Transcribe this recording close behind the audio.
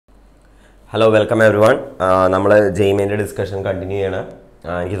Hello, welcome everyone. നമ്മൾ JEE discussion continue ചെയ്യണം.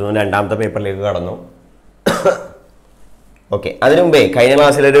 എനിക്ക് തോന്നുന്നു രണ്ടാമത്തെ പേപ്പറിലേക്ക് കടന്നു. ഓക്കെ, അതിനു മുമ്പേ കഴിഞ്ഞ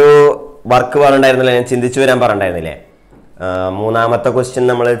ക്ലാസ്സിലൊരു വർക്ക് പറഞ്ഞിട്ടുണ്ടായിരുന്നില്ലേ, ഞാൻ ചിന്തിച്ചു വരാൻ പറഞ്ഞിട്ടുണ്ടായിരുന്നില്ലേ. മൂന്നാമത്തെ ക്വസ്റ്റ്യൻ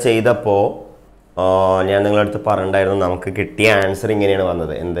നമ്മൾ ചെയ്തപ്പോൾ ഞാൻ നിങ്ങളുടെ അടുത്ത് പറഞ്ഞിട്ടുണ്ടായിരുന്നു നമുക്ക് കിട്ടിയ ആൻസർ ഇങ്ങനെയാണ്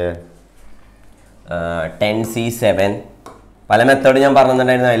വന്നത്. എന്ത് 10C7 പല മെത്തേഡ് ഞാൻ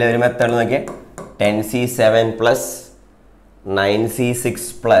പറഞ്ഞിട്ടുണ്ടായിരുന്നു. അതിലൊരു മെത്തേഡ് നോക്കിയാൽ 10C7 plus 9C6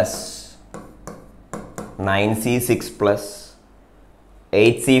 plus 9C6 plus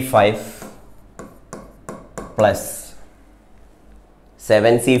 8C5 plus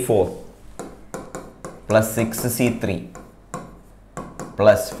 7C4 plus 6C3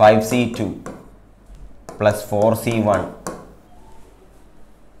 plus 5C2 plus 4C1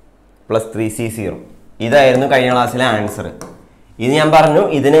 plus 3C0. ഇതായിരുന്നു കഴിഞ്ഞ ക്ലാസ്സിലെ ആൻസർ. ഇത് ഞാൻ പറഞ്ഞു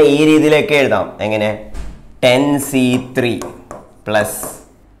ഇതിനെ ഈ രീതിയിലേക്ക് എഴുതാം. എങ്ങനെ? 10C3 plus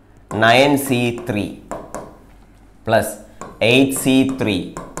 9C3 plus 8C3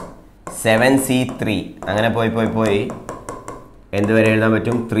 7C3 അങ്ങനെ പോയി എന്ത് വരെ എഴുതാൻ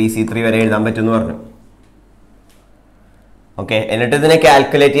പറ്റും? 3C3 വരെ എഴുതാൻ പറ്റും എന്ന് പറഞ്ഞു. ഓക്കെ, എന്നിട്ട് ഇതിനെ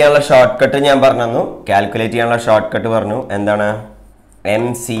കാൽക്കുലേറ്റ് ചെയ്യാനുള്ള ഷോർട്ട് കട്ട് ഞാൻ പറഞ്ഞു. കാൽക്കുലേറ്റ് ചെയ്യാനുള്ള ഷോർട്ട് കട്ട് പറഞ്ഞു. എന്താണ്?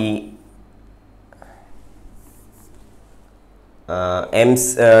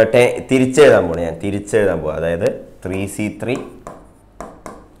 തിരിച്ചെഴുതാൻ പോണേ. ഞാൻ തിരിച്ചെഴുതാൻ പോവാം. അതായത് 3C3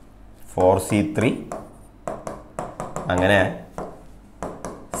 4C3 അങ്ങനെ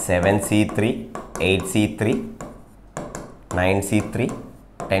 7C3 8C3 9C3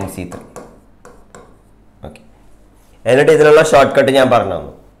 10C3. Okay, എന്നിട്ട് ഇതിനുള്ള ഷോർട്ട് കട്ട് ഞാൻ പറഞ്ഞു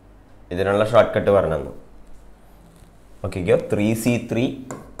തന്നു. Okay, 3C3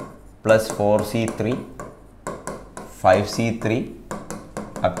 plus 4C3 5C3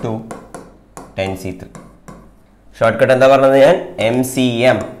 up to 10C3. Short cut എന്താ പറഞ്ഞത്? ഞാൻ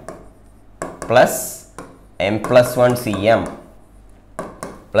MCM plus M+1CM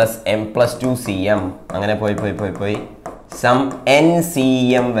plus M+2CM അങ്ങനെ പോയി സം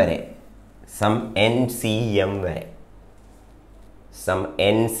NCM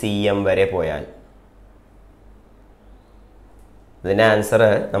വരെ പോയാൽ ഇതിൻ്റെ ആൻസർ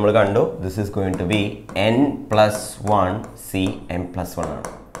നമ്മൾ കണ്ടു. This is going to B N+1CM+1 ആണ്.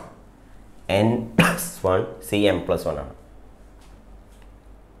 N+1CM+1 ആണ്.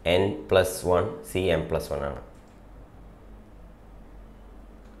 N+1CM+1 ആണ്.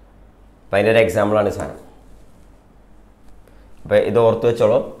 അപ്പം അതിൻ്റെ ഒരു എക്സാമ്പിളാണ് ഈ സാധനം. അപ്പം ഇത് ഓർത്ത്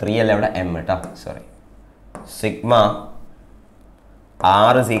വെച്ചോളൂ. 3 അല്ല ഇവിടെ M കേട്ടോ, sorry. Sigma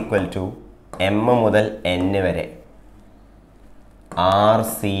R is equal to M മുതൽ N വരെ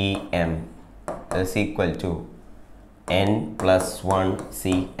RCM is equal to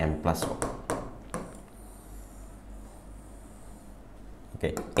N+1CM+1.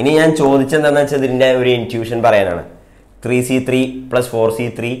 ഇനി ഞാൻ ചോദിച്ചെന്താണെന്ന് വെച്ചാൽ ഇതിൻ്റെ ഒരു ഇൻറ്റ്യൂഷൻ പറയാനാണ്. 3C3 plus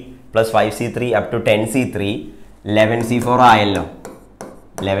 4C3 plus 5C3 up to 10C3 11C4 ആയല്ലോ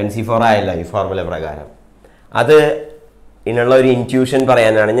ഈ ഫോർമുല പ്രകാരം. അത് ഇതിനുള്ള ഒരു ഇൻറ്റ്യൂഷൻ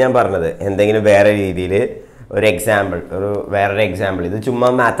പറയാനാണ് ഞാൻ പറഞ്ഞത്. എന്തെങ്കിലും വേറെ രീതിയിൽ വേറൊരു എക്സാമ്പിൾ ഇത് ചുമ്മാ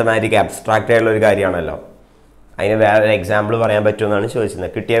മാത്തമാറ്റിക് അബ്സ്ട്രാക്റ്റ് ആയിട്ടുള്ള ഒരു കാര്യമാണല്ലോ. അതിന് വേറൊരു എക്സാമ്പിൾ പറയാൻ പറ്റുമെന്നാണ് ചോദിച്ചത്.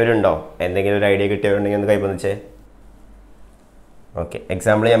 കിട്ടിയവരുണ്ടോ? എന്തെങ്കിലും ഒരു ഐഡിയ കിട്ടിയവരുണ്ടെങ്കിൽ ഒന്ന് കൈപ്പൊന്നിച്ചേ. ഓക്കെ,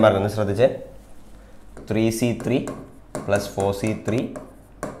 എക്സാമ്പിൾ ഞാൻ പറഞ്ഞത് ശ്രദ്ധിച്ചേ. 3C3 plus 4C3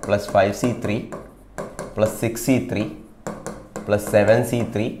 plus 5C3 plus 6C3 plus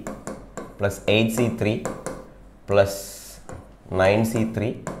 7C3 plus 8C3 plus 9C3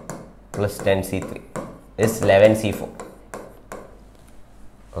 plus 10C3 is 11C4.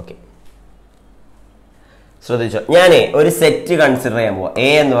 Okay, ശ്രദ്ധിച്ചോ. ഞാൻ ഒരു സെറ്റ് കൺസിഡർ ചെയ്യാൻ പോവാം. എ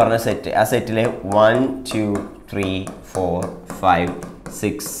എന്ന് പറഞ്ഞ സെറ്റ്. ആ സെറ്റിൽ 1 2 3 4 5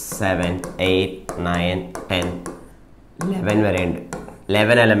 6 7 8 9 10 11 വരെ ഉണ്ട്.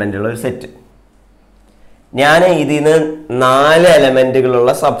 11 എലമെൻറ്റുള്ള ഒരു സെറ്റ്. ഞാൻ ഇതിൽ നിന്ന് 4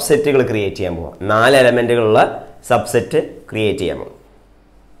 എലമെൻറ്റുകളുള്ള സബ്സെറ്റുകൾ ക്രിയേറ്റ് ചെയ്യാൻ പോവാം. 4 എലമെൻറ്റുകളുള്ള സബ്സെറ്റ് ക്രിയേറ്റ് ചെയ്യാൻ പോകണം.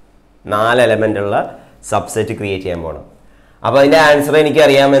 4 എലമെൻറ്റുള്ള സബ്സെറ്റ് ക്രിയേറ്റ് ചെയ്യാൻ പോകണം. അപ്പോൾ അതിൻ്റെ ആൻസർ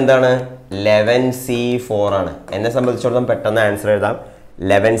എനിക്കറിയാം. എന്താണ്? 11C4 ആണ്. എന്നെ സംബന്ധിച്ചിടത്തോളം പെട്ടെന്ന് ആൻസർ എഴുതാം.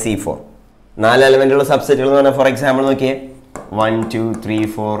 11C4. 4 എലമെൻറ്റുള്ള സബ്സെറ്റുകൾ എന്ന് പറഞ്ഞാൽ ഫോർ എക്സാമ്പിൾ നോക്കിയേ. 1 2 3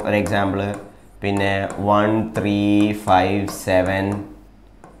 4 ഒരു എക്സാമ്പിൾ. പിന്നെ 1 3 5 7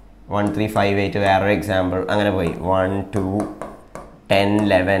 1 3 5 8 വേറൊരു എക്സാമ്പിൾ. അങ്ങനെ പോയി 1 2 10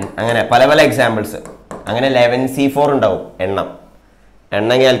 11 അങ്ങനെ പല എക്സാമ്പിൾസ്. അങ്ങനെ 11C4 ഉണ്ടാവും.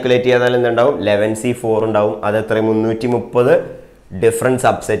 എണ്ണം കാൽക്കുലേറ്റ് ചെയ്താൽ എന്തുണ്ടാവും? 11C4 ഉണ്ടാവും. അത് എത്ര? 330 ഡിഫറെൻറ്റ്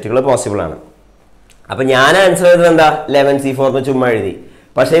സബ്സെറ്റുകൾ പോസിബിൾ ആണ്. അപ്പം ഞാൻ ആൻസർ ചെയ്തത് എന്താ? 11C4 എന്ന് ചുമ്മാ എഴുതി.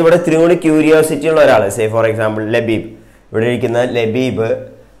 പക്ഷേ ഇവിടെ ഇത്തിരി കൂടി ക്യൂരിയോസിറ്റി ഉള്ള ഒരാൾ, സേ ഫോർ എക്സാമ്പിൾ ലബീബ്, ഇവിടെ ഇരിക്കുന്ന ലബീബ്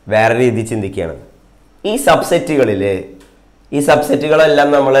വേറെ രീതി ചിന്തിക്കുകയാണ്. ഈ സബ്സെറ്റുകളെല്ലാം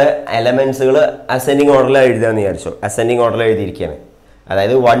നമ്മൾ എലമെന്റ്സുകൾ അസെൻഡിങ് ഓർഡറിൽ എഴുതാന്ന് വിചാരിച്ചു. അസെൻഡിങ് ഓർഡറിൽ എഴുതിയിരിക്കുകയാണ്.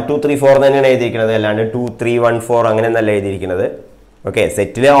 അതായത് 1 2 3 4 തന്നെയാണ് എഴുതിയിരിക്കുന്നത്, അല്ലാണ്ട് 2 3 1 4 അങ്ങനെയൊന്നല്ല എഴുതിയിരിക്കുന്നത്. ഓക്കെ,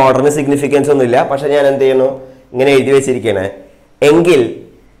 സെറ്റിലെ ഓർഡറിന് സിഗ്നിഫിക്കൻസ് ഒന്നുമില്ല. പക്ഷെ ഞാൻ എന്ത് ചെയ്യുന്നു, ഇങ്ങനെ എഴുതി വെച്ചിരിക്കുകയാണ്.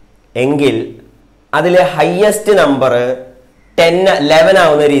 എങ്കിൽ അതിൽ ഹയസ്റ്റ് നമ്പർ 11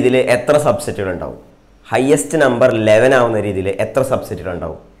 ആവുന്ന രീതിയിൽ എത്ര സബ്സെറ്റുകൾ ഉണ്ടാവും? ഹയസ്റ്റ് നമ്പർ 11 ആവുന്ന രീതിയിൽ എത്ര സബ്സെറ്റുകൾ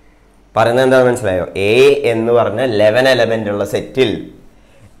ഉണ്ടാവും? പറയുന്നത് എന്താണെന്ന് മനസ്സിലായോ? എ എന്ന് പറഞ്ഞ 11 എലമെന്റ് ഉള്ള സെറ്റിൽ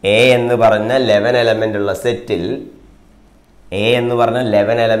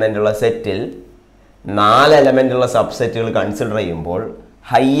 4 എലമെന്റ് ഉള്ള സബ്സെറ്റുകൾ കൺസിഡർ ചെയ്യുമ്പോൾ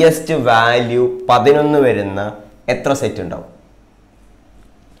ഹയസ്റ്റ് വാല്യൂ 11 വരുന്ന എത്ര സെറ്റ് ഉണ്ടാവും?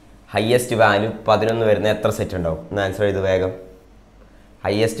 ഹയസ്റ്റ് വാല്യൂ 11 വരുന്ന എത്ര സെറ്റ് ഉണ്ടാവും? ഒന്ന് ആൻസർ ചെയ്ത് വേഗം.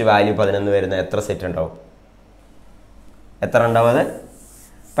 ഹയസ്റ്റ് വാല്യൂ 11 വരുന്ന എത്ര സെറ്റ് ഉണ്ടാവും? എത്ര ഉണ്ടാവും? അത്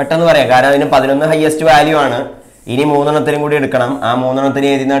പെട്ടെന്ന് പറയാം, കാരണം അതിന് 11 ഹയസ്റ്റ് വാല്യൂ ആണ്. ഇനി 3 എണ്ണത്തിനും കൂടി എടുക്കണം. ആ 3 എണ്ണത്തിന്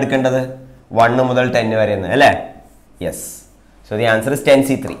ഏതിനാണ് എടുക്കേണ്ടത്? 1 മുതൽ 10 വരെ എന്ന്, അല്ലേ? Yes. So the answer is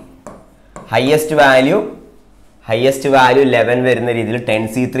 10C3. Highest value 11 വരുന്ന രീതിയിൽ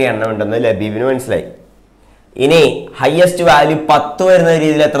 10C3 എണ്ണം ഉണ്ടെന്ന് ലബീബിന് മനസ്സിലായി. ഇനി ഹയസ്റ്റ് വാല്യൂ 10 വരുന്ന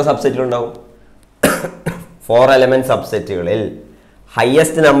രീതിയിൽ എത്ര സബ്സെറ്റുകൾ ഉണ്ടാവും? 4 എലമെന്റ് സബ്സെറ്റുകളിൽ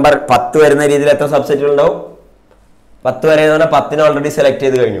ഹയസ്റ്റ് നമ്പർ 10 വരുന്ന രീതിയിൽ എത്ര സബ്സെറ്റുകൾ ഉണ്ടാവും? 10 വരെ എന്ന് പറഞ്ഞാൽ 10 ഓൾറെഡി സെലക്ട്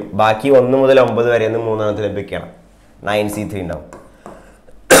ചെയ്ത് കഴിഞ്ഞു. ബാക്കി 1 മുതൽ 9 വരെ 3 എണ്ണത്തിൽ ലഭിക്കണം. 9C3 ഉണ്ടാവും.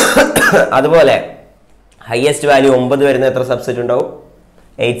 അതുപോലെ ഹയസ്റ്റ് വാല്യൂ 9 വരുന്ന എത്ര സബ്സെറ്റ് ഉണ്ടാവും?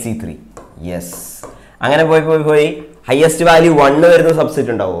 8C3. യെസ്. അങ്ങനെ പോയി ഹയസ്റ്റ് വാല്യൂ 1 വരുന്ന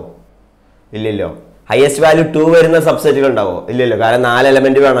സബ്സെറ്റ് ഉണ്ടാവോ? ഇല്ലല്ലോ. ഹയസ്റ്റ് വാല്യൂ 2 വരുന്ന സബ്സെറ്റുകൾ ഉണ്ടാവോ? ഇല്ലല്ലോ, കാരണം 4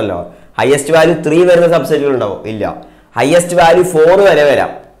 എലമെന്റ് വേണമല്ലോ. ഹയസ്റ്റ് വാല്യൂ 3 വരുന്ന സബ്സെറ്റുകൾ ഉണ്ടാവോ? ഇല്ല. ഹയസ്റ്റ് വാല്യൂ 4 വരെ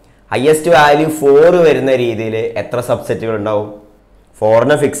വരാം. ഹയസ്റ്റ് വാല്യൂ 4 വരുന്ന രീതിയിൽ എത്ര സബ്സെറ്റുകൾ ഉണ്ടാവും?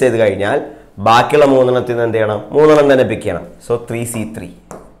 4നെ ഫിക്സ് ചെയ്ത് കഴിഞ്ഞാൽ ബാക്കിയുള്ള 3 എണ്ണത്തിൽ നിന്ന് എന്ത് ചെയ്യണം? 3 എണ്ണം തന്നെ പിക്ക് ചെയ്യണം. So 3C3.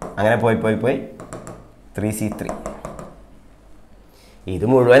 അങ്ങനെ പോയി 3C3. ഇത്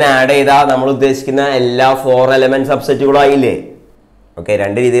മുഴുവൻ ആഡ് ചെയ്താൽ നമ്മൾ ഉദ്ദേശിക്കുന്ന എല്ലാ 4 എലമെന്റ് സബ്സെറ്റുകളും ആയില്ലേ? ഓക്കെ,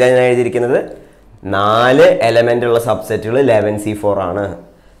 2 രീതിയിലാണ് ഞാൻ എഴുതിയിരിക്കുന്നത്. 4 എലമെന്റ് ഉള്ള സബ്സെറ്റുകൾ 11C4 ആണ്.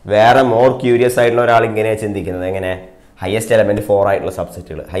 വേറെ മോർ ക്യൂരിയസ് ആയിട്ടുള്ള ഒരാൾ ഇങ്ങനെയാണ് ചിന്തിക്കുന്നത്. എങ്ങനെ? ഹയസ്റ്റ് എലമെന്റ് 4 ആയിട്ടുള്ള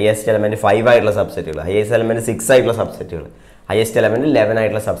സബ്സെറ്റുകൾ, ഹയസ്റ്റ് എലമെന്റ് 5 ആയിട്ടുള്ള സബ്സെറ്റുകൾ, ഹയസ്റ്റ് എലമെന്റ് 6 ആയിട്ടുള്ള സബ്സെറ്റുകൾ, ഹയസ്റ്റ് എലമെന്റ് 11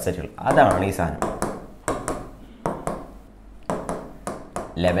 ആയിട്ടുള്ള സബ്സെറ്റുകൾ. അതാണ് ഈ സാധനം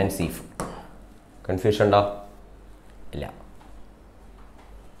 11C4. കൺഫ്യൂഷൻ ഉണ്ടോ? ഇല്ല.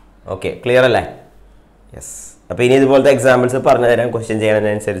 ഓക്കെ, ക്ലിയർ അല്ലേ? യെസ്. അപ്പോൾ ഇനി ഇതുപോലത്തെ എക്സാമ്പിൾസ് പറഞ്ഞു തരാം ക്വസ്റ്റ്യൻ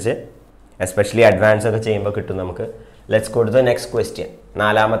ചെയ്യുന്നതിനനുസരിച്ച്, എസ്പെഷ്യലി അഡ്വാൻസ് ഒക്കെ ചെയ്യുമ്പോൾ കിട്ടും നമുക്ക്. Let's go to the next question.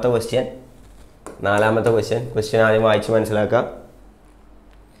 നാലാമത്തെ ക്വസ്റ്റ്യൻ ആദ്യം വായിച്ച് മനസ്സിലാക്കാം.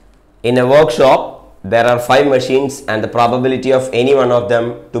 In a workshop, there are 5 machines and the probability of any one of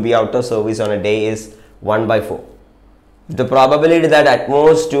them to be out of service on a day is 1/4. The probability that at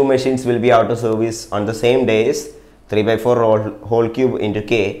most 2 machines will be out of service on the same day is 3/4 whole cube into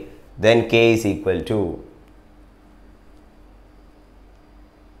k, then k is equal to.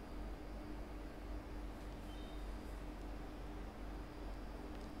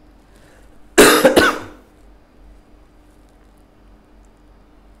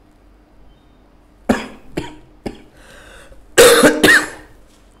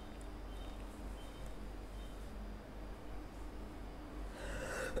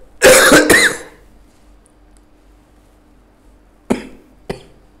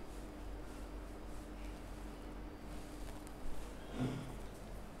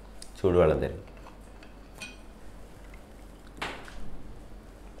 ചൂടുവെള്ളം തരും.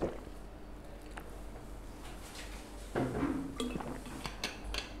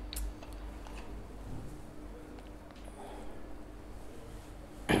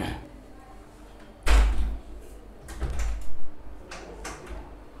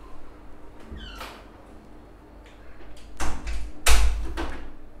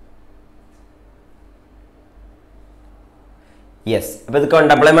 Yes. അപ്പോൾ ഇത്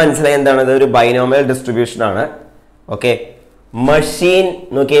കണ്ടപ്പോഴേ മനസ്സിലായി എന്താണ് ഇത്? ഒരു binomial distribution ആണ്. ഓക്കെ, മെഷീൻ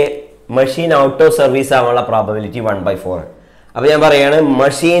നോക്കിയേ, മെഷീൻ ഔട്ട് ഓഫ് സർവീസ് ആവാനുള്ള പ്രോബബിലിറ്റി 1/4. അപ്പോൾ ഞാൻ പറയാണ്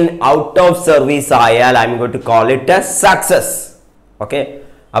മെഷീൻ ഔട്ട് ഓഫ് സർവീസ് ആയാൽ I am going to call it A success. Okay,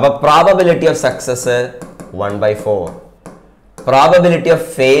 അപ്പോൾ probability of success 1/4, probability of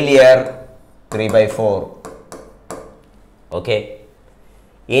failure 3/4. Okay,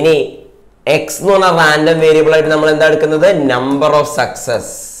 ഇനി എക്സ് എന്ന് പറഞ്ഞ റാൻഡം വേരിയബിൾ ആയിട്ട് നമ്മൾ എന്താ എടുക്കുന്നത്? Number of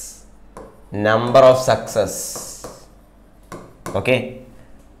success. Okay,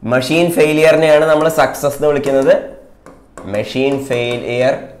 machine ഫെയിലിയറിനെയാണ് നമ്മൾ സക്സസ് എന്ന് വിളിക്കുന്നത്. മെഷീൻ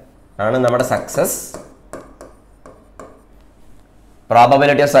ഫെയിലിയർ ആണ് നമ്മുടെ success.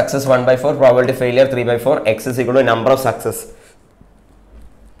 Probability of success 1 by 4, probability of failure 3 by 4, x is equal to number of success.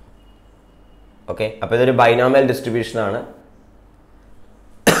 Okay, അപ്പോൾ ഇതൊരു ബൈനോമിയൽ ഡിസ്ട്രിബ്യൂഷൻ ആണ്.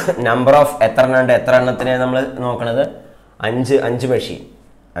 നമ്പർ ഓഫ് എത്ര എണ്ണത്തിനെ നമ്മൾ നോക്കണത് 5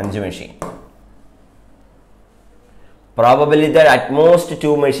 machine. Probability that at most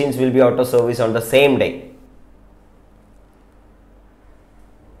 2 machines will be out of service on the same day.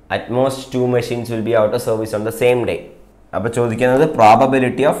 At most 2 machines will be out of service on the same day. അപ്പോൾ ചോദിക്കുന്നത്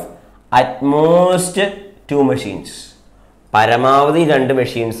probability of at most 2 machines. പരമാവധി 2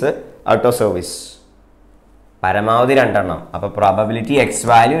 machines out of service. പരമാവധി 2 എണ്ണം. അപ്പോൾ probability X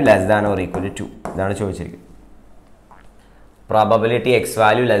value less than or equal to 2. ഇതാണ് ചോദിച്ചിരിക്കുന്നത്. Probability X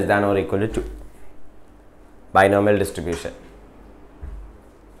value less than or equal to 2. Binomial distribution.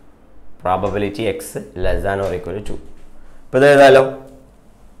 Probability X less than or equal to 2. ഇപ്പോൾ ഇത് എഴുതാലോ.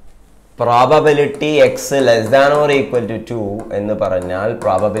 Probability X less than or equal to 2 എന്ന് പറഞ്ഞാൽ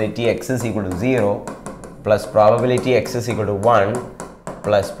probability X is equal to 0 plus probability X is equal to 1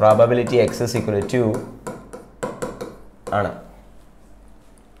 plus probability X is equal to 2 ആണ്.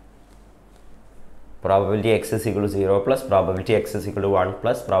 Probability X is equal to 0 plus probability X is equal to 1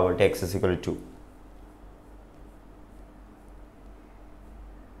 plus probability X is equal to 2.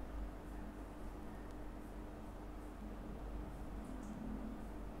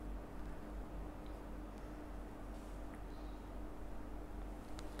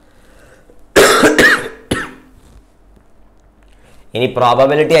 ഇനി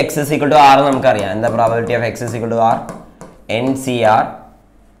probability X is equal to R നമുക്കറിയാം. എന്താ probability of X is equal to R? N C R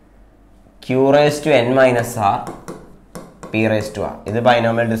Q raise to N minus R P raise to R. ഇത്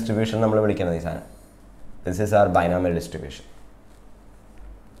binomial distribution നമ്മൾ വിളിക്കുന്നത് ഈ സാധനം. This is R binomial distribution.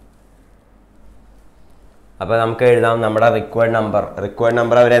 അപ്പോൾ നമുക്ക് എഴുതാം നമ്മുടെ റിക്വയർഡ്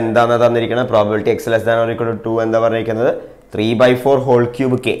നമ്പർ അവർ എന്താണെന്ന് തന്നിരിക്കുന്നത്. Probability X less than or equal to 2 എന്താ പറഞ്ഞിരിക്കുന്നത്? 3/4 whole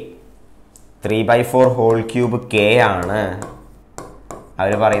cube K. 3/4 whole cube K ആണ്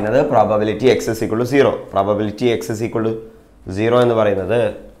അവർ പറയുന്നത്. Probability X is equal to 0. Probability X is equal to 0 എന്ന് പറയുന്നത്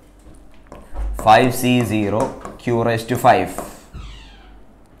 5c0 q raised to 5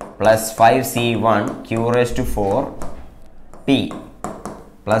 plus 5c1 q raised to 4 p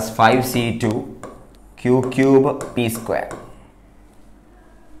plus 5c2 q cube p square.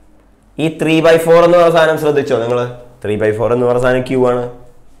 ഈ 3/4 എന്ന് പറയുന്ന സാധനം ശ്രദ്ധിച്ചോ നിങ്ങൾ? 3/4 എന്ന് പറയുന്ന സാധനം q ആണ്.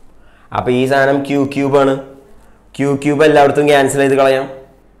 അപ്പോൾ ഈ സാധനം q ക്യൂബ് ആണ്. q ക്യൂബ് എല്ലായിടത്തും ക്യാൻസൽ ചെയ്ത്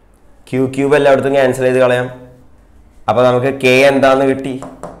കളയാം. അപ്പോൾ നമുക്ക് k എന്താണെന്ന് കിട്ടി?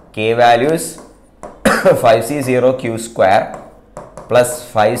 k values 5c0 q square plus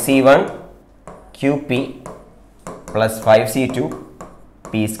 5c1 qp plus 5c2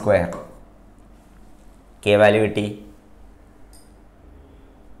 p square. k value കിട്ടി.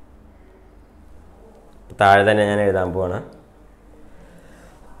 താഴെ തന്നെ ഞാൻ എഴുതാൻ പോവാണ്.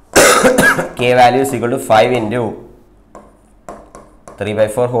 k value is equal to 5 into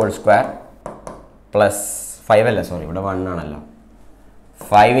 3/4 whole square plus 5 അല്ല, സോറി ഇവിടെ 1 ആണല്ലോ.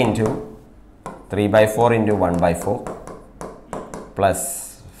 5 into 3/4 into 1/4 plus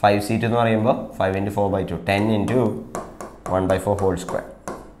 5c2 എന്ന് പറയുമ്പോൾ 5 into 4/2 10 into 1/4 whole square.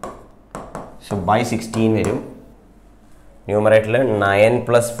 So by 16 വരും. ന്യൂമറേറ്ററിൽ 9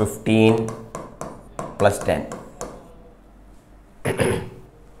 plus 15 plus 10.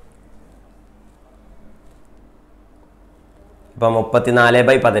 ഇപ്പം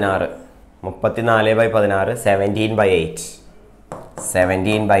 34/16 17/8.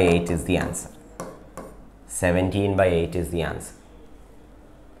 17/8 is the answer. 17/8 is the answer.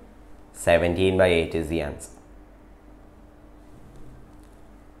 17/8 is the answer.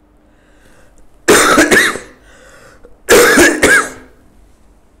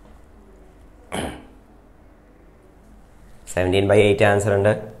 (17/8) answer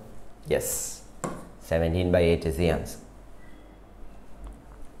ഉണ്ട്. Yes, 17/8 is the answer.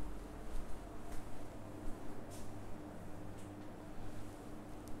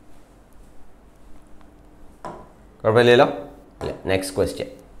 കുഴപ്പമില്ലല്ലോ. Next question.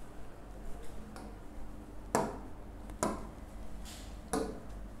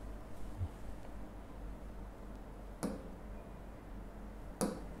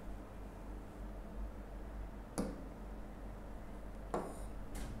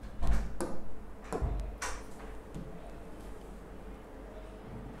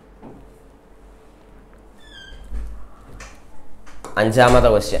 അഞ്ചാമത്തെ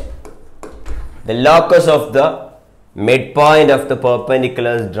question. The locus of the midpoint of the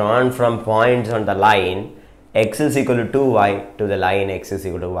perpendiculars drawn from points on the line x is equal to 2y to the line x is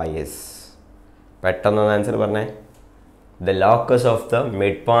equal to y is. പെട്ടെന്ന് answer പറഞ്ഞേ. The locus of the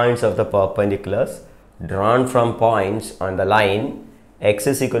midpoints of the perpendiculars drawn from points on the line x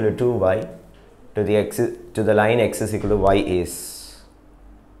is equal to 2y to the line x is equal to y is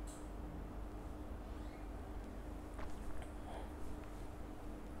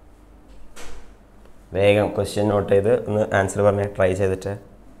വേഗം question not ചെയ്ത് ഒന്ന് answer പറഞ്ഞ് try ചെയ്തിട്ട്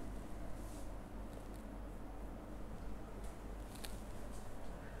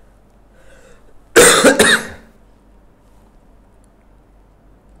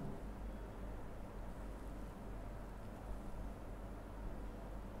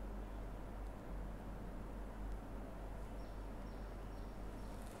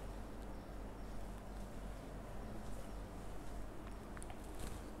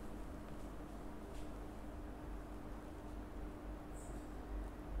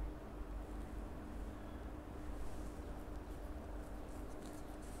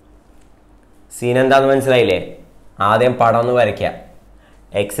scene എന്താണെന്ന് മനസ്സിലായില്ലേ? ആദ്യം പടം ഒന്ന് വരയ്ക്കാം.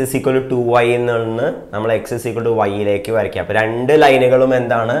 X is equal to 2y നിന്ന് നമ്മൾ എക്സ് ഇസ് ഈക്വൽ ടു വൈയിലേക്ക് വരയ്ക്കാം. അപ്പോൾ രണ്ട് ലൈനുകളും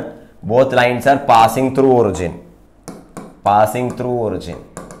എന്താണ്? Both lines are passing through origin.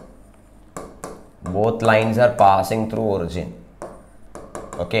 Both lines are passing through origin.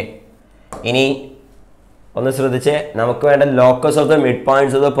 Okay, ഇനി ഒന്ന് ശ്രദ്ധിച്ച്, നമുക്ക് വേണ്ട locus of the mid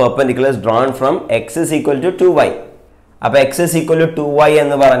points of the perpendicular drawn from X is equal to 2y. അപ്പോൾ X is equal to 2y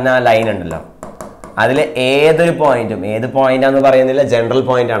എന്ന് പറഞ്ഞ line ഉണ്ടല്ലോ, അതിൽ ഏതൊരു പോയിന്റും, ഏത് പോയിന്റാന്ന് പറയുന്നില്ല, ജനറൽ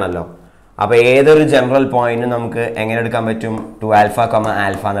പോയിന്റ് ആണല്ലോ. അപ്പോൾ ഏതൊരു ജനറൽ പോയിന്റും നമുക്ക് എങ്ങനെ എടുക്കാൻ പറ്റും? 2α,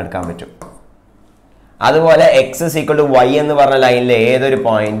 ആൽഫ എന്ന് എടുക്കാൻ പറ്റും. അതുപോലെ X is equal to Y എന്ന് പറഞ്ഞ ലൈനിലെ ഏതൊരു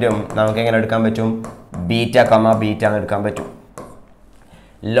പോയിന്റും നമുക്ക് എങ്ങനെ എടുക്കാൻ പറ്റും? ബീറ്റ, ബീറ്റ എന്ന് എടുക്കാൻ പറ്റും.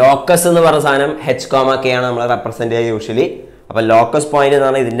 ലോക്കസ് എന്ന് പറഞ്ഞ സാധനം h, k ആണ് നമ്മൾ റെപ്രസെന്റ് ചെയ്യുക യൂഷ്വലി. അപ്പോൾ ലോക്കസ് പോയിന്റ് എന്ന്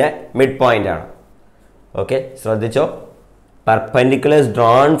പറഞ്ഞാൽ ഇതിന്റെ മിഡ് പോയിന്റ് ആണ്. ഓക്കെ, ശ്രദ്ധിച്ചോ. Perpendicular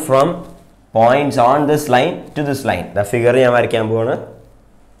drawn from points on this line to this line. The figure ഞാൻ വരയ്ക്കാൻ പോവാണ്.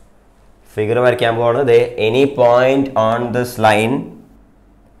 any point on this line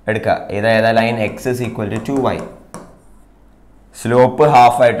എടുക്കുക. ഏതാ line? x is equal to 2y. Slope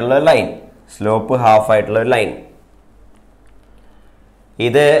half ആയിട്ടുള്ള ലൈൻ.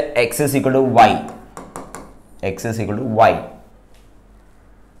 ഇത് x is equal to y. x is equal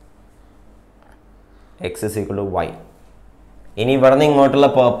to y. ഇനി ഇവിടെ നിന്ന് ഇങ്ങോട്ടുള്ള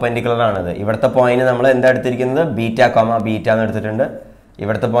പെർപെൻഡിക്കുലർ ആണിത്. ഇവിടുത്തെ പോയിന്റ് നമ്മൾ എന്താ എടുത്തിരിക്കുന്നത്? ബീറ്റ, ബീറ്റ എന്ന് എടുത്തിട്ടുണ്ട്.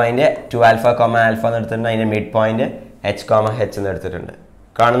 ഇവിടുത്തെ പോയിന്റ് 2α, ആൽഫ എന്ന് എടുത്തിട്ടുണ്ട്. അതിന്റെ മിഡ് പോയിന്റ് h, h എന്ന് എടുത്തിട്ടുണ്ട്.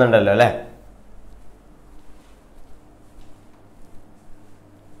 കാണുന്നുണ്ടല്ലോ അല്ലേ?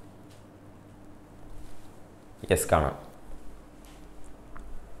 യെസ്, കാണാം.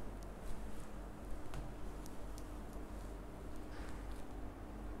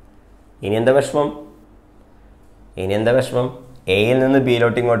 ഇനി എന്താ വിഷമം? എയിൽ നിന്ന്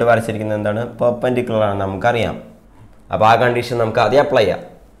ബിയിലോട്ട് ഇങ്ങോട്ട് വരച്ചിരിക്കുന്നത് എന്താണ്? പെർപെൻഡിക്കുലർ ആണ്, നമുക്കറിയാം. അപ്പോൾ ആ കണ്ടീഷൻ നമുക്ക് ആദ്യം അപ്ലൈ ചെയ്യാം.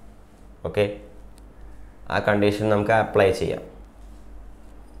 ഓക്കെ, ആ കണ്ടീഷൻ നമുക്ക് അപ്ലൈ ചെയ്യാം.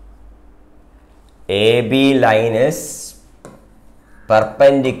 A B line is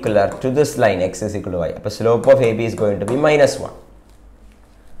perpendicular to this line x is equal to y. അപ്പോൾ slope of AB is going to be -1.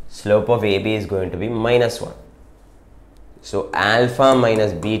 So alpha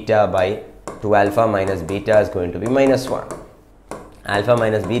minus beta by 2α minus beta is going to be -1. Alpha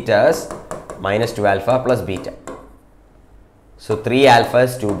minus beta is minus 2α plus beta. So 3α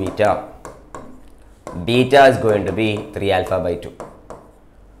is 2 beta. Beta is going to be 3α by 2.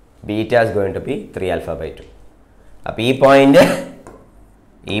 അപ്പോൾ ഈ point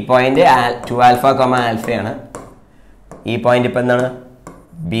 2α, alpha ആണ്. ഈ point ഇപ്പം എന്താണ്?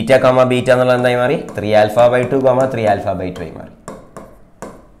 Beta, beta എന്നുള്ളത് എന്തായി മാറി? 3α by 2, 3α by 2 ആയി മാറി.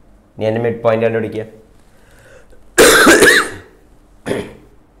 ഇനി എൻ്റെ മിഡ് പോയിന്റ് കണ്ടുപിടിക്കുക.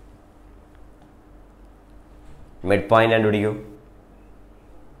 മിഡ്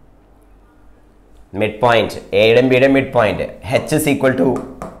പോയിന്റ് എയുടെയും ബിയുടെയും mid point h is equal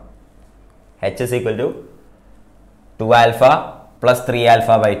to 2α plus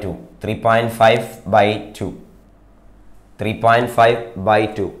 3α by 2, 3.5 by 2, 3.5 by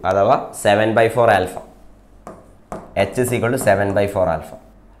 2 അഥവാ 7/4 alpha. h is equal to 7/4 alpha.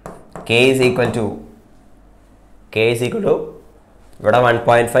 k is equal to ഇവിടെ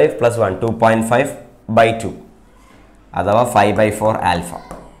 1.5 plus 1, 2.5 by 2 അഥവാ 5/4 alpha.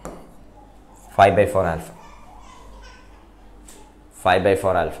 5/4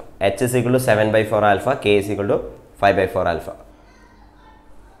 alpha. h is equal to 7/4 alpha. k is equal to 5/4 alpha.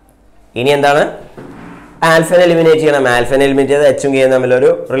 ഇനി എന്താണ്? ആൽഫനെ eliminate ചെയ്യണം. ആൽഫനെ eliminate ചെയ്ത് എച്ചും കെയും തമ്മിലൊരു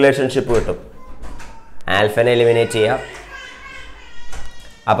relationship കിട്ടും. ആൽഫനെ എലിമിനേറ്റ് ചെയ്യാം.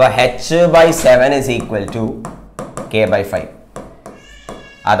 അപ്പോൾ h/7 is equal to k/5.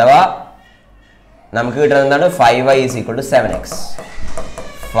 അഥവാ നമുക്ക് കിട്ടുന്നത് എന്താണ്? 5y is equal to 7x.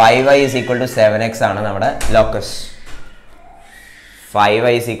 5y is equal to 7x ആണ് നമ്മുടെ locus.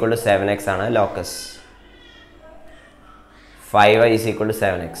 5y is equal to 7x ആണ് locus. 5y is equal to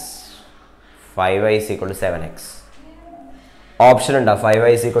 7x. 5y is equal to 7x. Option ഉണ്ടോ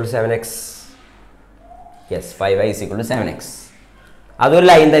 5y is equal to 7x? Yes, 5y is equal to 7x. അതൊരു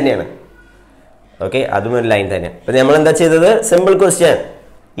line തന്നെയാണ്. Okay, അതും ഒരു line തന്നെയാണ്. അപ്പം നമ്മൾ എന്താ ചെയ്തത്? Simple question.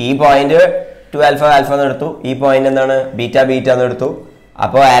 ഈ പോയിന്റ് 2 ആൽഫ ആൽഫ എന്ന് എടുത്തു, ഈ പോയിന്റ് എന്താണ് ബീറ്റ ബീറ്റ എന്ന് എടുത്തു.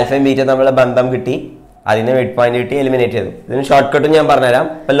 അപ്പോൾ ആൽഫയും ബീറ്റ തമ്മിലുള്ള ബന്ധം കിട്ടി, അതിന് മിഡ് പോയിന്റ് കിട്ടി, എലിമിനേറ്റ് ചെയ്തു. ഇതിന് ഷോർട്ട് കട്ടും ഞാൻ പറഞ്ഞുതരാം.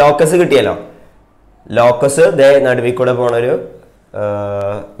 ഇപ്പം ലോക്കസ് കിട്ടിയല്ലോ. ലോക്കസ് ദേ നടുവിൽ കൂടെ പോണൊരു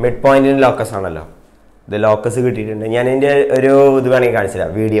മിഡ് പോയിന്റിന് ലോക്കസ് ആണല്ലോ. ഇത് ലോക്കസ് കിട്ടിയിട്ടുണ്ട്. ഞാൻ ഇതിൻ്റെ ഒരു ഇത് വേണമെങ്കിൽ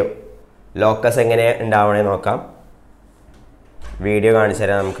കാണിച്ചുതരാം, വീഡിയോ. ലോക്കസ് എങ്ങനെ ഉണ്ടാവണേ നോക്കാം. വീഡിയോ കാണിച്ചു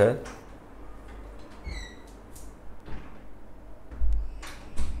തരാം നമുക്ക്.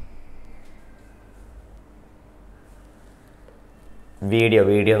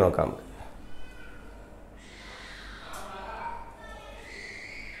 വീഡിയോ നോക്കാം.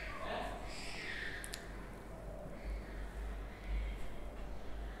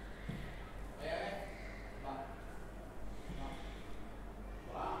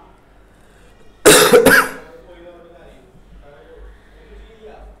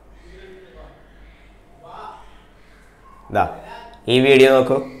 ഈ വീഡിയോ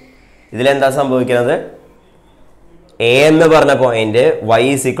നോക്കൂ. ഇതിലെന്താ സംഭവിക്കുന്നത്? എ എന്ന് പറഞ്ഞ point y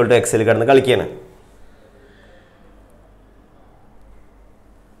is equal to x ൽ കിടന്ന് കളിക്കുകയാണ്.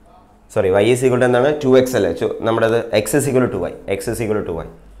 Sorry, y is equal to എന്താണ് 2x അല്ലേ? നമ്മുടെ x is equal to 2y. x is equal to 2y.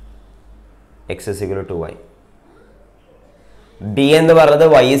 x is equal to 2y. d എന്ന് പറഞ്ഞത്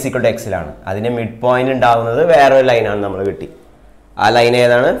y is equal to x ലാണ്. അതിന്റെ മിഡ് പോയിന്റ് ഉണ്ടാവുന്നത് വേറൊരു ലൈനാണ് നമ്മൾ കിട്ടി. ആ ലൈൻ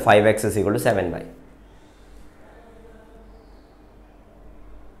ഏതാണ്? 5x is equal to 7y.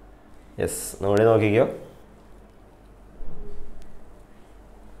 Yes, നമ്മുടെ നോക്കിക്കോ.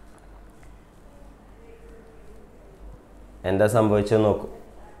 എന്താ സംഭവിച്ചത് നോക്കൂ.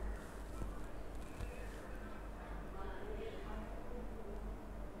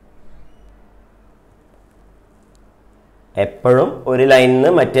 എപ്പോഴും ഒരു ലൈനിൽ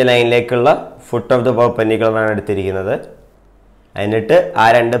നിന്ന് മറ്റേ ലൈനിലേക്കുള്ള ഫുട്ട് ഓഫ് ദ പെർപെൻഡിക്കുലർ ആണ് എടുത്തിരിക്കുന്നത്. എന്നിട്ട് ആ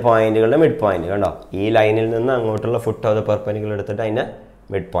രണ്ട് പോയിന്റുകളുടെ മിഡ് പോയിന്റ് കണ്ടോ, ഈ ലൈനിൽ നിന്ന് അങ്ങോട്ടുള്ള ഫുട്ട് ഓഫ് ദ പെർപെൻഡിക്കുലർ എടുത്തിട്ട് അതിൻ്റെ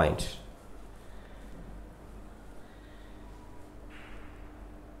മിഡ് പോയിന്റ്.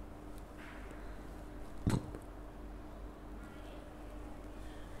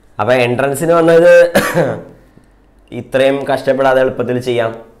 അപ്പോൾ എൻട്രൻസിന് വന്നത് ഇത്രയും കഷ്ടപ്പെടാതെ എളുപ്പത്തിൽ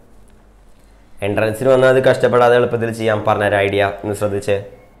ചെയ്യാം. എൻട്രൻസിന് വന്നാൽ അത് കഷ്ടപ്പെടാതെ എളുപ്പത്തിൽ ചെയ്യാം. പറഞ്ഞൊരു ഐഡിയ ഒന്ന്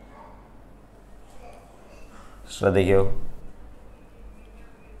ശ്രദ്ധിക്കൂ.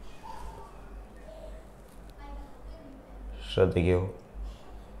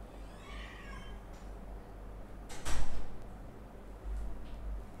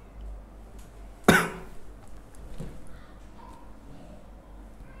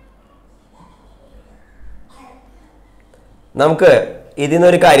 നമുക്ക് ഇതിൽ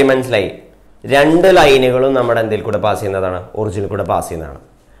നിന്നൊരു കാര്യം മനസ്സിലായി. രണ്ട് ലൈനുകളും നമ്മുടെ എന്തിൽ കൂടെ പാസ് ചെയ്യുന്നതാണ്? ഒറിജിനിൽ കൂടെ പാസ് ചെയ്യുന്നതാണ്.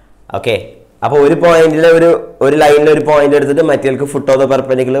 ഓക്കെ, അപ്പോൾ ഒരു പോയിന്റിൽ ഒരു ലൈനിൽ ഒരു പോയിന്റ് എടുത്തിട്ട് മറ്റേക്ക് ഫുട്ട് ഓഫ് ദ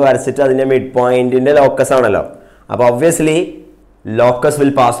പെർപെൻഡിക്കുലർ വരച്ചിട്ട് അതിന്റെ മിഡ് പോയിന്റിന്റെ ലോക്കസ് ആണല്ലോ. അപ്പോൾ obviously locus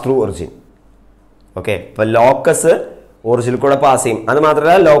will pass through origin. Okay, അപ്പോൾ ലോക്കസ് ഒറിജിനിൽ കൂടെ പാസ് ചെയ്യും. അത്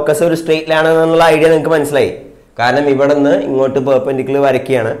മാത്രമല്ല, ലോക്കസ് ഒരു സ്ട്രെയിറ്റ് ലൈൻ ആണെന്നുള്ള ഐഡിയ നിങ്ങൾക്ക് മനസ്സിലായി. കാരണം ഇവിടെ നിന്ന് ഇങ്ങോട്ട് പെർപെൻഡിക്കുലർ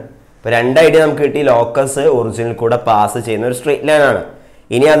വരയ്ക്കുകയാണ്. ഇപ്പോൾ രണ്ട് ഐഡിയ നമുക്ക് കിട്ടി. ലോക്കസ് ഒറിജിനിൽ കൂടെ പാസ് ചെയ്യുന്ന ഒരു സ്ട്രെയിറ്റ് ലൈൻ ആണ്.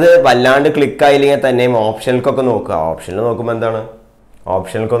 ഇനി അത് വല്ലാണ്ട് ക്ലിക്ക് ആയില്ലെങ്കിൽ തന്നെയും ഓപ്ഷനിലേക്കൊക്കെ നോക്കുക. ഓപ്ഷനിൽ നോക്കുമ്പോൾ എന്താണ്?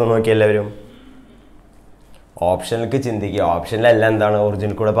 ഓപ്ഷനിലേക്കൊന്ന് നോക്കി എല്ലാവരും. ഓപ്ഷനിലേക്ക് ചിന്തിക്കുക. ഓപ്ഷനിലെല്ലാം എന്താണ്?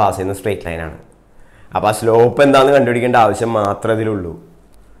 ഒറിജിനിൽ കൂടെ പാസ് ചെയ്യുന്ന സ്ട്രെയിറ്റ് ലൈനാണ്. അപ്പോൾ ആ സ്ലോപ്പ് എന്താണെന്ന് കണ്ടുപിടിക്കേണ്ട ആവശ്യം മാത്രമേ ഇതിലുള്ളൂ.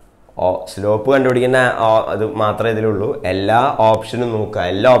 സ്ലോപ്പ് കണ്ടുപിടിക്കുന്ന അത് മാത്രമേ ഇതിലുള്ളൂ. എല്ലാ ഓപ്ഷനും നോക്കുക.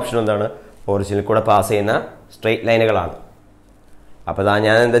 എല്ലാ ഓപ്ഷനും എന്താണ്? ഒറിജിനിൽ കൂടെ പാസ് ചെയ്യുന്ന സ്ട്രെയിറ്റ് ലൈനുകളാണ്. അപ്പോൾ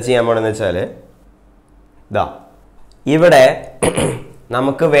ഞാൻ എന്താ ചെയ്യാൻ പോണെന്ന് വെച്ചാൽ ഇവിടെ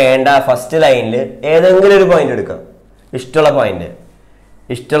നമുക്ക് വേണ്ട ഫസ്റ്റ് ലൈനിൽ ഏതെങ്കിലും ഒരു പോയിന്റ് എടുക്കാം. ഇഷ്ടമുള്ള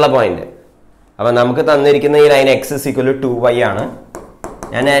പോയിന്റ്. അപ്പോൾ നമുക്ക് തന്നിരിക്കുന്ന ഈ line x is equal to 2y ആണ്.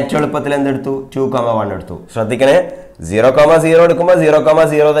 ഞാൻ ഏറ്റവും എളുപ്പത്തിൽ എന്തെടുത്തു? 2,1 എടുത്തു. ശ്രദ്ധിക്കണേ, 0,0 എടുക്കുമ്പോൾ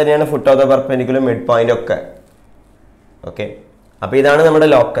 0,0 തന്നെയാണ് foot of the perpendicular mid point ഒക്കെ. ഓക്കെ, അപ്പോൾ ഇതാണ് നമ്മുടെ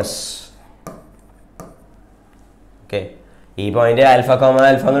ലോക്കസ്. ഓക്കെ, ഈ പോയിന്റ് ആൽഫ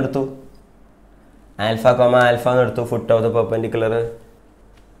എന്ന് എടുത്തു. Foot of the perpendicular.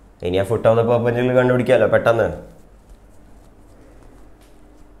 ഇനി ആ ഫുട്ട് ഓഫ് ദ പെർപെൻഡിക്കുലർ കണ്ടുപിടിക്കാമല്ലോ പെട്ടെന്ന്.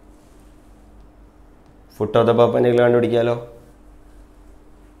 Foot of the perpendicular കണ്ടുപിടിക്കാമല്ലോ.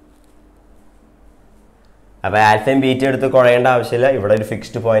 അപ്പോൾ ആൽഫയും ബീറ്റ എടുത്ത് കുഴയേണ്ട ആവശ്യമില്ല. ഇവിടെ ഒരു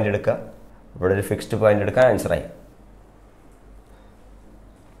ഫിക്സ്ഡ് പോയിന്റ് എടുക്കുക.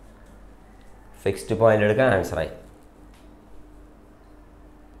 ആൻസറായി.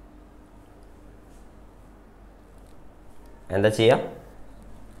 എന്താ ചെയ്യുക?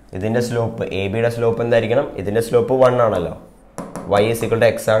 ഇതിൻ്റെ സ്ലോപ്പ് എ ബിയുടെ സ്ലോപ്പ് എന്തായിരിക്കണം? ഇതിൻ്റെ സ്ലോപ്പ് 1 ആണല്ലോ. y is equal to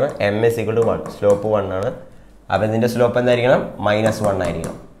x ആണ്, m is equal to 1, slope 1 ആണ്. അപ്പോൾ ഇതിൻ്റെ സ്ലോപ്പ് എന്തായിരിക്കണം? -1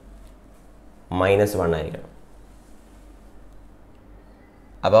 ആയിരിക്കണം. -1 ആയിരിക്കണം.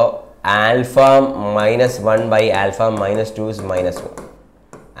 അപ്പോൾ alpha -1 by alpha -2 is -1.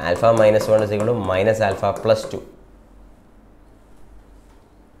 Alpha -1 is equal to minus alpha plus 2.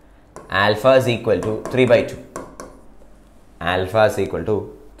 Alpha is equal to 3/2. Alpha is equal to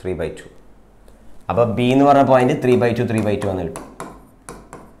 3/2. അപ്പോൾ ബി എന്ന് പറഞ്ഞ പോയിന്റ് 3/2 എന്ന് കിട്ടും.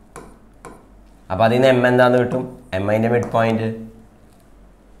 അപ്പോൾ അതിൽ നിന്ന് എം എന്താന്ന് കിട്ടും? എം അതിൻ്റെ മിഡ് പോയിന്റ്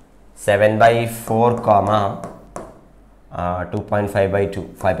 7/4, 2.5/2,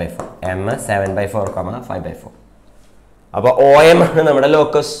 5/4. എം 7/4, 5/4. അപ്പോൾ ഒ എം ആണ് നമ്മുടെ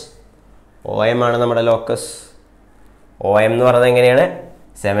ലോക്കസ്. ഒ എം ആണ് നമ്മുടെ ലോക്കസ്. ഒ എം എന്ന് പറയുന്നത് എങ്ങനെയാണ്?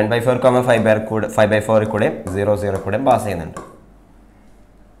 7/4, 5/4 കൂടെ 0 കൂടെ പാസ് ചെയ്യുന്നുണ്ട്.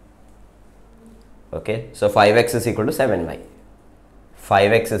 Okay, so 5x is equal to 7y.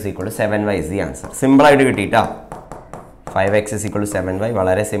 5x is equal to 7y is the answer. Simple ആയിട്ട് കിട്ടിയിട്ടാ. 5x is equal to 7y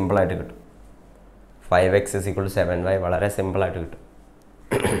വളരെ സിമ്പിൾ ആയിട്ട് കിട്ടും. 5x is equal to 7y വളരെ സിമ്പിൾ ആയിട്ട് കിട്ടും.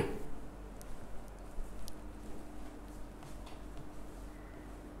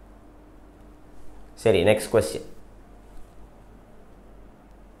 ശരി, നെക്സ്റ്റ് ക്വസ്റ്റ്യൻ.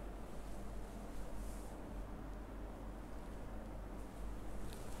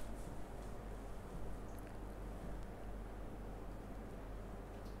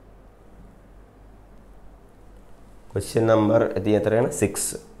 ക്വസ്റ്റ്യൻ നമ്പർ എത്രയാണ്? 6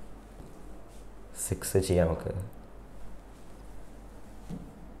 ചെയ്യാം നമുക്ക്.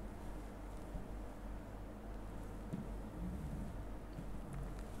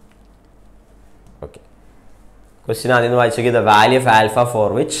 ഓക്കെ, ക്വസ്റ്റ്യൻ ആദ്യം വായിച്ചു. The value of alpha four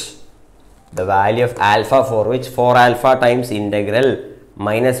which 4 alpha times integral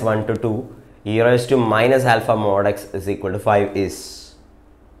 -1 to 2 e raised to minus alpha mod x is equal to 5 is.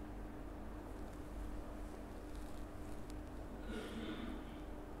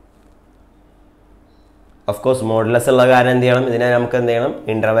 Of course modulus ഉള്ള കാരണം എന്ത് ചെയ്യണം? ഇതിനെ നമുക്ക് എന്ത് ചെയ്യണം?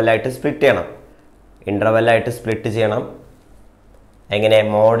 ഇൻ്റർവെല്ലായിട്ട് സ്പ്ലിറ്റ് ചെയ്യണം. എങ്ങനെ?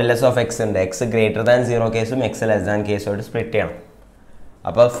 മോഡുലസ് ഓഫ് എക്സ് ഉണ്ട്. എക്സ് ഗ്രേറ്റർ ദാൻ 0 കേസും എക്സ് ലെസ് ദാൻ കേസുമായിട്ട് സ്പ്ലിറ്റ് ചെയ്യണം.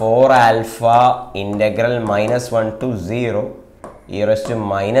 അപ്പോൾ 4 alpha integral -1 to 0 e raised to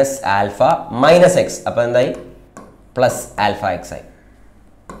minus alpha minus x. അപ്പോൾ എന്തായി? പ്ലസ് ആൽഫ എക്സ് ആയി.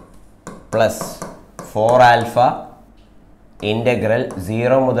 പ്ലസ് 4 ആൽഫ ഇൻ്റഗ്രൽ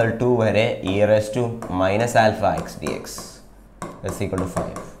 0 മുതൽ 2 വരെ e raised to minus alpha x dx is equal to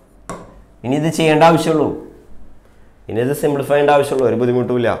 5. ഇനി ഇത് ചെയ്യേണ്ട ആവശ്യമുള്ളൂ. ഇനി ഇത് സിംപ്ലിഫൈ ചെയ്യേണ്ട ആവശ്യമുള്ളൂ. ഒരു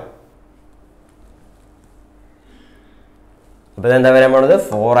ബുദ്ധിമുട്ടുമില്ല. അപ്പോൾ ഇതെന്താ വരാൻ പോണത്?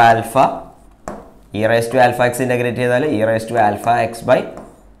 4 alpha e raised to alpha x integrate ചെയ്താൽ e raised to alpha x by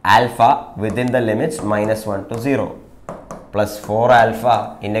alpha within the limits -1 to 0 plus 4 alpha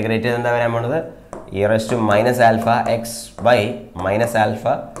integrate ചെയ്ത് എന്താ വരാൻ പോണത്? e raised to minus alpha x by minus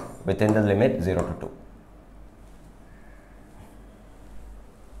alpha within the limit 0 to 2.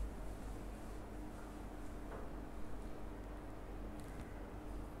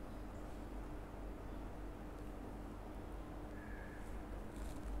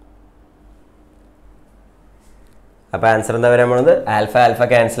 അപ്പോൾ answer എന്താ വരാൻ പോണത്? Alpha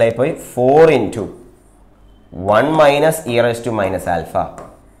cancel ആയി പോയി. 4 into 1 minus e raised to minus alpha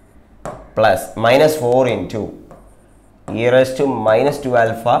plus -4 into e raised to -2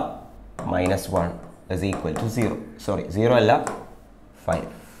 alpha minus 1 is equal to 0. Sorry, 0 അല്ല, 5.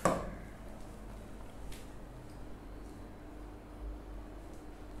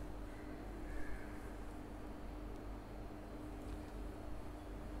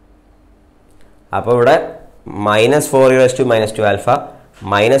 അപ്പോൾ ഇവിടെ -4 e raised to -2 alpha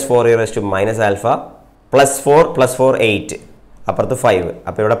 -4 e raised to minus alpha +4 8 അപ്പുറത്ത് 5.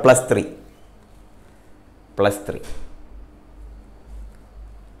 അപ്പോൾ ഇവിടെ +3.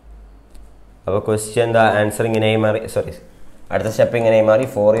 അപ്പോൾ ക്വസ്റ്റ്യൻ എന്താ? ആൻസർ ഇങ്ങനെയായി മാറി. സോറി, അടുത്ത സ്റ്റെപ്പ് ഇങ്ങനെയായി മാറി.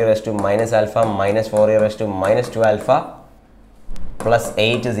 4 e raised to minus alpha -4 e raised to -2 alpha plus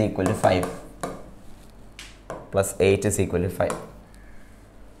 8 is equal to 5.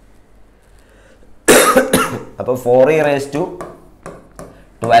 അപ്പോൾ 4 e raised to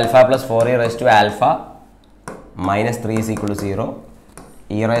 2 alpha plus 4 e raised to alpha -3 is equal to 0.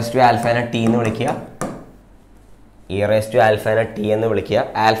 e raised to alpha നെ t എന്ന് വിളിക്കുക. എന്ന് വിളിക്കുക.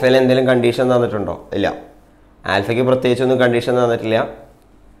 ആൽഫയിൽ എന്തെങ്കിലും condition തന്നിട്ടുണ്ടോ? ഇല്ല. ആൽഫയ്ക്ക് പ്രത്യേകിച്ചൊന്നും condition തന്നിട്ടില്ല.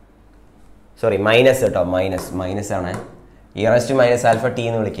 സോറി, മൈനസ് കേട്ടോ, മൈനസ് ആണ്. e raised to minus alpha t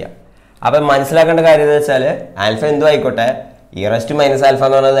എന്ന് വിളിക്കുക. അപ്പം മനസ്സിലാക്കേണ്ട കാര്യം എന്ന് വെച്ചാൽ ആൽഫ എന്തോ ആയിക്കോട്ടെ, e raised to minus alpha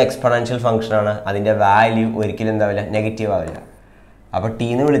എന്ന് പറയുന്നത് എക്സ്പൊണൻഷ്യൽ ഫംഗ്ഷൻ ആണ്. അതിൻ്റെ വാല്യൂ ഒരിക്കലും എന്താവില്ല, നെഗറ്റീവ് ആവില്ല. അപ്പോൾ ടി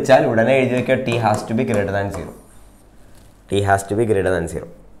എന്ന് വിളിച്ചാൽ ഉടനെ എഴുതി വയ്ക്കുക T has to be greater than 0. T has to be greater than 0.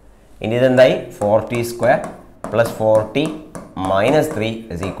 ഇനി ഇതെന്തായി? 4t² plus 4t minus 3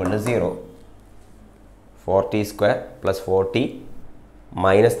 is equal to 0. 4t² plus 4t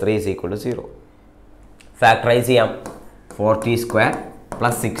minus 3 is equal to 0. Factorise ചെയ്യാം. 4t²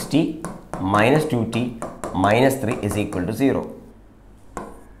 plus 6t minus 2t minus 3 is equal to 0.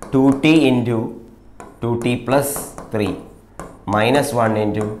 2t into 2t plus 3 minus 1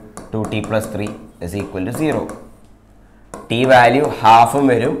 into 2t plus 3 is equal to 0. T value ഹാഫും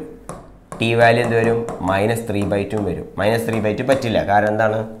വരും, T value എന്ത് വരും? -3/2 വരും. -3/2 പറ്റില്ല, കാരണം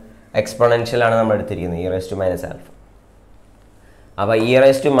എന്താണ്? Exponential ആണ് നമ്മൾ എടുത്തിരിക്കുന്നത്, e raised to minus alpha. അപ്പോൾ e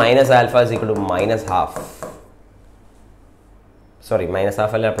raised to minus alpha is equal to -half. Sorry,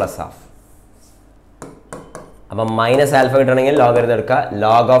 -half അല്ല, +half. അപ്പം മൈനസ് ആൽഫ കിട്ടണമെങ്കിൽ ലോഗരിതം എടുക്കുക.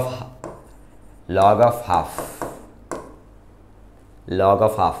 Log of half. Log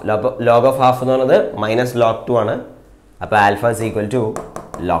of half എന്ന് പറയുന്നത് -log2 ആണ്. അപ്പോൾ alpha is equal to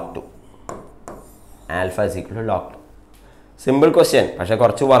log2. Alpha is equal to log2. Simple question, പക്ഷേ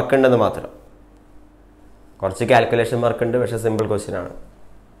കുറച്ച് വർക്ക് ഉണ്ടെന്ന് മാത്രം. കുറച്ച് കാൽക്കുലേഷൻ വർക്ക് ഉണ്ട്, പക്ഷേ സിമ്പിൾ ക്വസ്റ്റ്യൻ ആണ്.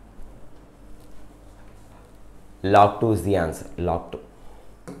 log2 is the answer.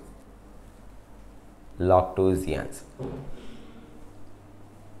 log2 is the answer.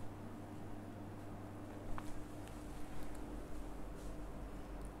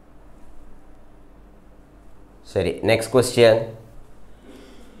 Sorry, next question.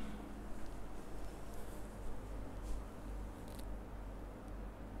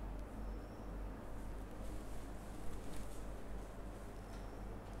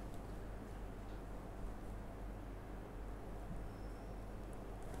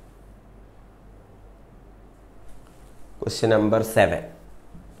 Question number 7.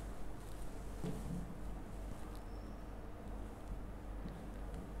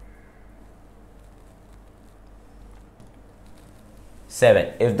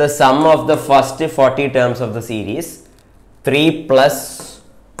 If the sum of the first 40 terms of the series 3 plus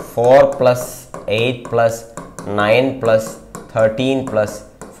 4 plus 8 plus 9 plus 13 plus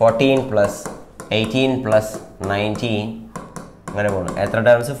 14 plus 18 plus 19 അങ്ങനെ പോകണം. എത്ര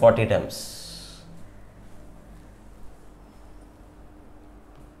terms? 40 terms.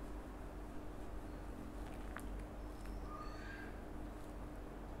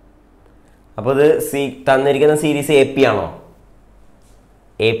 അപ്പോൾ ഇത് തന്നിരിക്കുന്ന series A P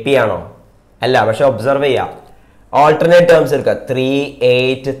ആണോ? അല്ല, പക്ഷെ observe ചെയ്യാം. ഓൾട്ടർനേറ്റ് ടേംസ് എടുക്കുക. 3,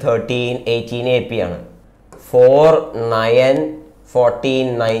 8, 13, 18 എ പി ആണ്. 4, 9, 14,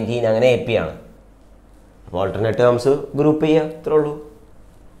 19 അങ്ങനെ എ പി ആണ്. അപ്പോൾ ഓൾട്ടർനേറ്റ് ടേംസ് ഗ്രൂപ്പ് ചെയ്യുക, അത്രേ ഉള്ളൂ.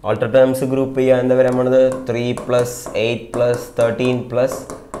 ഓൾട്ടർനേറ്റ് ടേംസ് ഗ്രൂപ്പ് ചെയ്യുക. എന്താ വരാൻ പോണത്? 3 + 8 + 13 +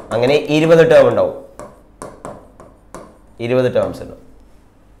 അങ്ങനെ 20 ടേം ഉണ്ടാവും. 20 ടേംസ് ഉണ്ടാവും.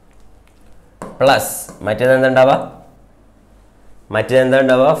 പ്ലസ് മറ്റേതെന്താ ഉണ്ടാവുക?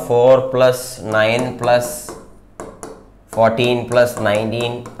 4 + 9 + 14 +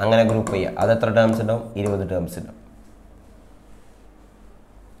 19 അങ്ങനെ ഗ്രൂപ്പ് ചെയ്യുക. അത് എത്ര ടേംസ് ഉണ്ടാവും? 20 ടേംസ് ഉണ്ടാവും.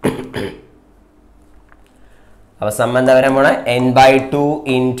 അപ്പോൾ സം എന്താ വരാൻ പോണേ? n/2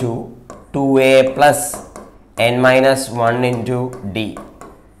 × 2a + n - 1 × d.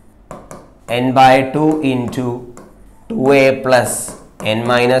 n/2 × 2a + n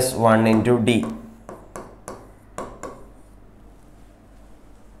 - 1 × d.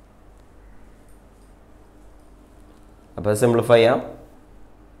 അപ്പോൾ സിംപ്ലിഫൈ ചെയ്യാം.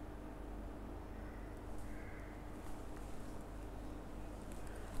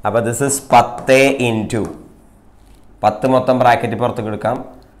 അപ്പോൾ ദിസ് ഇസ് 10 × 10 മൊത്തം ബ്രാക്കറ്റ് പുറത്തേക്ക് എടുക്കാം.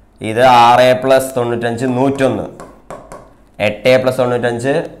 ഇത് 6 + 95 101, 8 +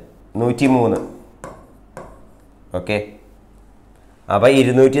 95 103. ഓക്കെ, അപ്പോൾ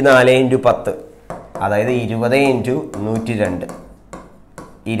 204 × 10, അതായത് 20 × 102.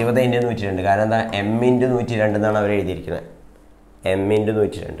 20 × 102, കാരണം എന്താ? m × 102 എന്നാണ് അവർ എഴുതിയിരിക്കുന്നത്. m ×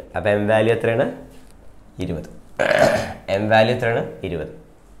 102. അപ്പോൾ m വാല്യൂ എത്രയാണ്? 20. m വാല്യൂ എത്രയാണ്? 20.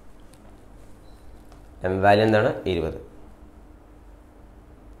 m വാല്യൂ എന്താണ്? 20.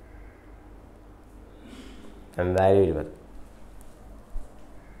 m value 20.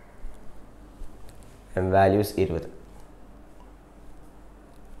 m values 20.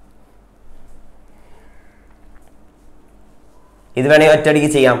 ഇത് വേണമെങ്കിൽ ഒറ്റയടിക്ക്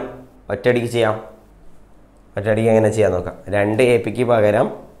ചെയ്യാം. ഒറ്റയടിക്ക് എങ്ങനെ ചെയ്യാൻ നോക്കാം. 2 AP പകരം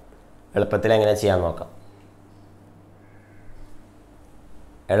എളുപ്പത്തിൽ എങ്ങനെ ചെയ്യാൻ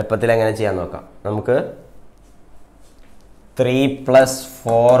നോക്കാം. നമുക്ക് 3 +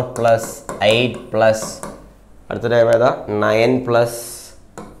 4 + 8 + അടുത്ത ടൈം ഏതാ? 9 പ്ലസ്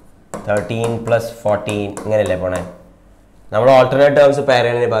 13 പ്ലസ് 14 ഇങ്ങനെയല്ലേ പോണേ. നമ്മൾ ഓൾട്ടർനേറ്റ് ടേംസ് പെയർ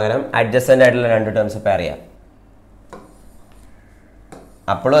ചെയ്യുന്നതിന് പകരം അഡ്ജസ്റ്റൻ്റ് ആയിട്ടുള്ള 2 ടേംസ് പെയർ ചെയ്യാം.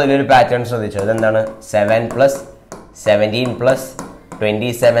 അപ്പോഴും അതിലൊരു പാറ്റേൺ ശ്രദ്ധിച്ചു. അതെന്താണ്? 7 പ്ലസ് 17 പ്ലസ്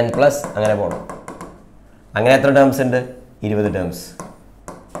 27 പ്ലസ് അങ്ങനെ പോകണം. അങ്ങനെ എത്ര ടേംസ് ഉണ്ട്? 20 ടേംസ്.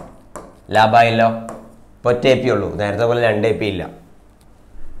 ലാഭമായില്ലോ. ഇപ്പോൾ ഒറ്റ AP ഉള്ളൂ, നേരത്തെ പോലെ 2 AP ഇല്ല.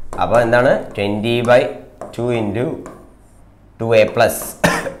 അപ്പോൾ എന്താണ്? 20/2 into 2A plus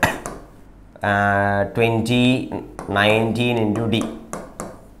 20 19 into D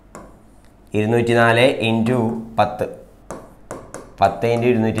 204 into 10 10 into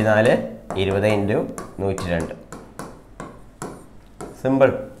 204 20 into 102.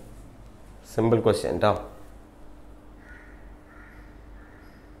 Simple question കേട്ടോ.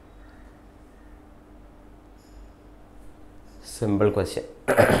 Simple question.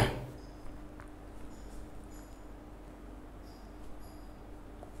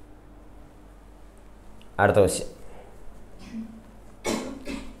 അടുത്ത ക്വസ്റ്റ്യൻ.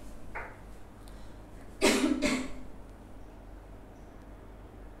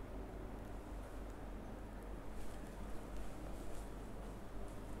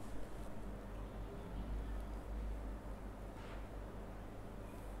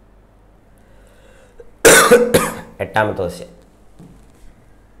 എട്ടാമത്തെ question.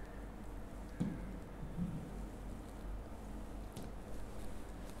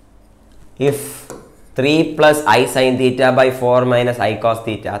 If 3 plus I sin theta by 4 minus I cos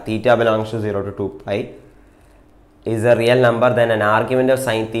theta, theta belongs to 0 to 2 pi, is a real number, then an argument of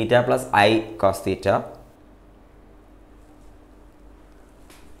sin theta plus I cos theta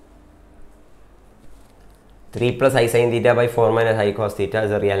 (3 plus I sin theta by 4 minus I cos theta)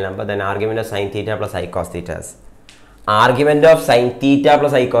 is a real number, then argument of sin theta plus I cos theta is argument of sin theta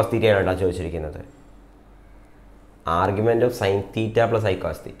plus I cos theta ആണ് ചോദിച്ചിരിക്കുന്നത്. argument of sin theta plus I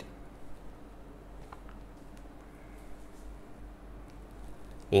cos theta.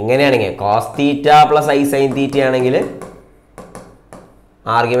 ഇങ്ങനെയാണെങ്കിൽ cos theta plus I sin theta ആണെങ്കിൽ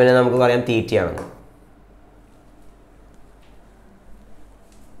argument നമുക്ക് പറയാം തീറ്റ ആണ്.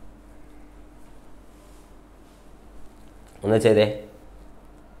 ഒന്ന് ചെയ്തേ.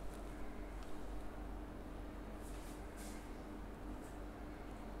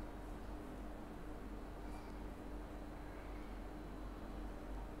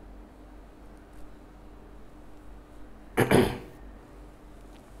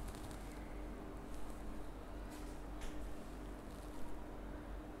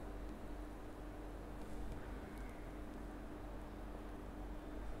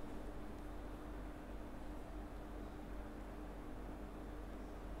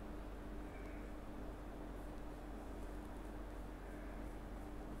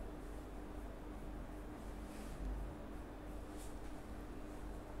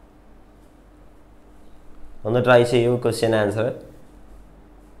 ഒന്ന് ട്രൈ ചെയ്യൂ ക്വസ്റ്റ്യൻ ആൻസർ.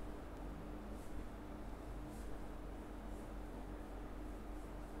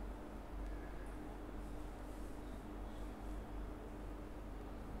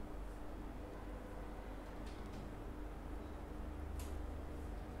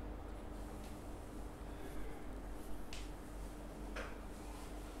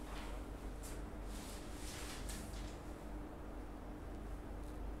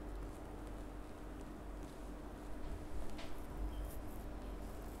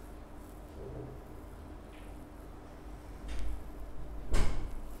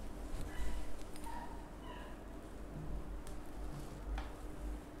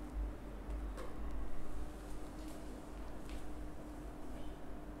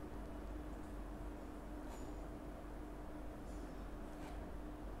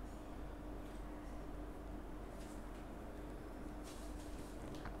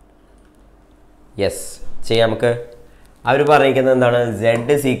 യെസ് ചെയ്യാം നമുക്ക്. അവർ പറഞ്ഞിരിക്കുന്നത് എന്താണ്? Z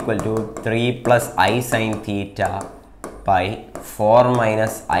is equal to 3 plus I sin theta by 4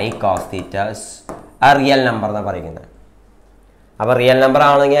 minus I cos theta ആ റിയൽ നമ്പർ എന്നാണ് പറയുന്നത്. അപ്പോൾ റിയൽ നമ്പർ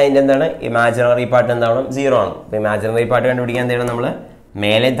ആണെങ്കിൽ അതിൻ്റെ എന്താണ്? Imaginary part എന്താവണം? 0 ആണ്. അപ്പോൾ ഇമാജിനറി പാർട്ട് കണ്ടുപിടിക്കാൻ എന്ത് ചെയ്യണം? നമ്മൾ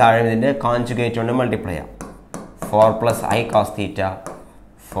മേലെ താഴെ ഇതിൻ്റെ കോൺജുഗേറ്റ് കൊണ്ട് മൾട്ടിപ്ലൈ ചെയ്യാം. 4 plus I cos theta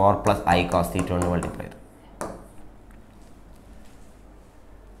 4 plus I cos theta കൊണ്ട് മൾട്ടിപ്ലൈ ചെയ്തു.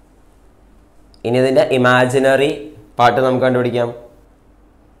 ഇനി ഇതിൻ്റെ ഇമാജിനറി പാർട്ട് നമുക്ക് കണ്ടുപിടിക്കാം.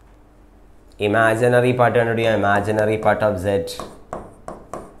 Imaginary part imaginary part of Z.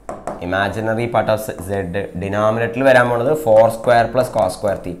 Imaginary part of Z ഡിനോമിനേറ്ററിൽ വരാൻ പോകുന്നത് 4 square plus cos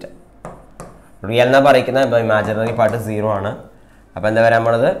square theta. Real എന്നാ പറയുന്നത്. ഇപ്പോൾ ഇമാജിനറി പാർട്ട് 0 ആണ്. അപ്പോൾ എന്താ വരാൻ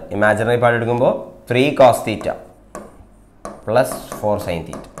പോകുന്നത്? ഇമാജിനറി പാർട്ട് എടുക്കുമ്പോൾ 3 cos theta plus 4 sine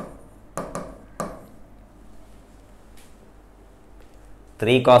theta.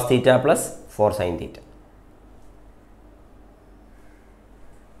 3 cos theta plus 4 sin theta.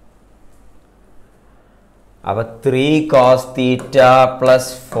 അപ്പോൾ 3 cos theta plus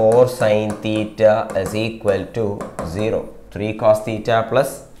 4 sin theta is equal to 0. 3 cos theta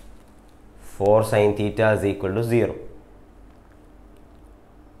plus 4 sin theta is equal to 0.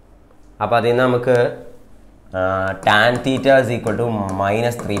 അപ്പോൾ അതിൽ നിന്ന് നമുക്ക് tan theta is equal to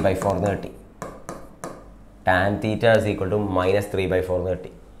minus 3/4 എന്ന് കിട്ടി. Tan theta is equal to minus 3/4 എന്ന്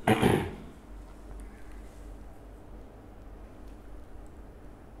കിട്ടി.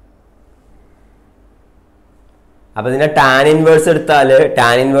 അപ്പോൾ ഇതിൻ്റെ ടാൻ ഇൻവേഴ്സ് എടുത്താൽ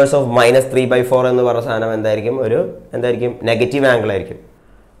ടാൻ ഇൻവേഴ്സ് ഓഫ് മൈനസ് 3/4 എന്ന് പറഞ്ഞ സാധനം എന്തായിരിക്കും നെഗറ്റീവ് ആംഗിൾ ആയിരിക്കും.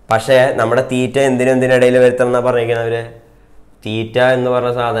 പക്ഷേ നമ്മുടെ തീറ്റ എന്തിനിടയിൽ വരുത്തണം എന്നാണ് പറഞ്ഞിരിക്കുന്നത് അവർ. തീറ്റ എന്ന്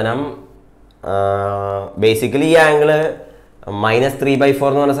പറഞ്ഞ സാധനം ബേസിക്കലി ഈ ആംഗിള് മൈനസ് 3/4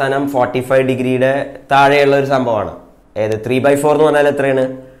 എന്ന് പറഞ്ഞ സാധനം 45 ഡിഗ്രിയുടെ താഴെയുള്ള ഒരു സംഭവമാണ്. ഏത് 3/4 എന്ന് പറഞ്ഞാൽ എത്രയാണ്?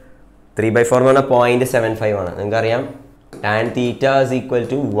 3/4 എന്ന് പറഞ്ഞാൽ 0.75 ആണ്. നിങ്ങൾക്കറിയാം tan theta is equal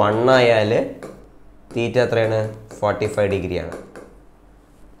to 1 ആയാൽ തീറ്റ എത്രയാണ്? 45 ഡിഗ്രിയാണ്.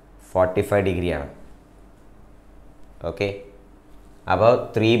 45 ഡിഗ്രിയാണ്. ഓക്കെ. അപ്പോൾ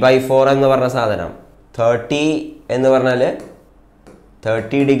 3/4 എന്ന് പറഞ്ഞ സാധനം 30 എന്ന് പറഞ്ഞാൽ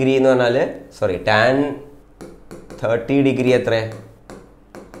 30 ഡിഗ്രി എന്ന് പറഞ്ഞാൽ ടാൻ 30 ഡിഗ്രി എത്ര?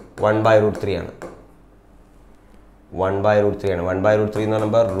 1/√3 ആണ്. 1/√3 ആണ്. 1/√3 എന്ന്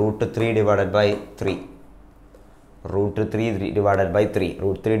പറയുമ്പോൾ √3 divided by 3. √3 divided by 3.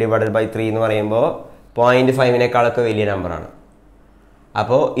 √3 divided by 3 എന്ന് പറയുമ്പോൾ 0.5 വലിയ നമ്പറാണ്.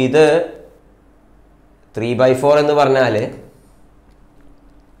 അപ്പോൾ ഇത് 3/4 എന്ന് പറഞ്ഞാൽ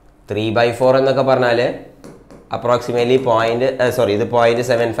 3/4 എന്നൊക്കെ പറഞ്ഞാൽ അപ്രോക്സിമേറ്റ്ലി ഇത്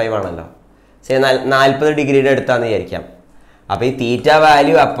 0.75 ആണല്ലോ. ശരി, 40 ഡിഗ്രിയുടെ അടുത്താന്ന് വിചാരിക്കാം. അപ്പോൾ ഈ തീറ്റ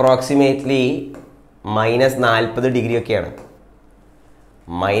വാല്യൂ അപ്രോക്സിമേറ്റ്ലി മൈനസ് 40 ഡിഗ്രി ഒക്കെയാണ്.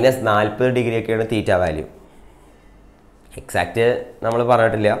 മൈനസ് 40 ഡിഗ്രി ഒക്കെയാണ് തീറ്റ വാല്യൂ. എക്സാക്റ്റ് നമ്മൾ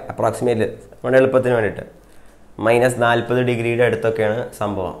പറഞ്ഞിട്ടില്ല, അപ്രോക്സിമേറ്റ്ലി നമ്മുടെ എളുപ്പത്തിന് വേണ്ടിയിട്ട് മൈനസ് 40 ഡിഗ്രിയുടെ അടുത്തൊക്കെയാണ്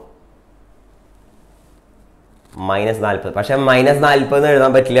സംഭവം. മൈനസ് 40. പക്ഷെ മൈനസ് 40 എന്ന്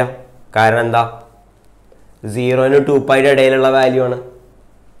എഴുതാൻ പറ്റില്ല. കാരണം എന്താ? 0-നും 2πയുടെ ഇടയിലുള്ള വാല്യൂ ആണ്.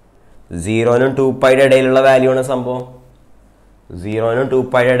 0-നും 2πയുടെ ഇടയിലുള്ള വാല്യൂ ആണ് സംഭവം. 0-നും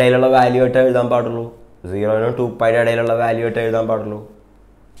 2πയുടെ ഇടയിലുള്ള വാല്യൂ ആയിട്ട് എഴുതാൻ പാടുള്ളൂ. 0-നും 2πയുടെ ഇടയിലുള്ള വാല്യൂ ആയിട്ട് എഴുതാൻ പാടുള്ളൂ.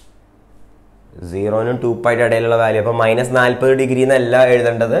 0-നും 2πയുടെ ഇടയിലുള്ള വാല്യൂ. അപ്പോൾ മൈനസ് 40 ഡിഗ്രി എന്നല്ല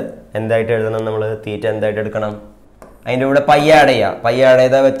എഴുതേണ്ടത്. എന്തായിട്ട് എഴുതണം നമ്മൾ? തീറ്റ എന്തായിട്ട് എടുക്കണം? അതിൻ്റെ കൂടെ പയ്യ ആഡ് ചെയ്യുക. പയ്യ ആഡ്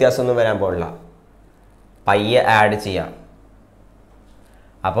ചെയ്താൽ വ്യത്യാസമൊന്നും വരാൻ പാടില്ല. പയ്യ ആഡ് ചെയ്യാം.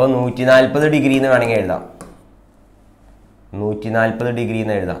 അപ്പോൾ 140 ഡിഗ്രി എന്ന് വേണമെങ്കിൽ എഴുതാം. 140 ഡിഗ്രി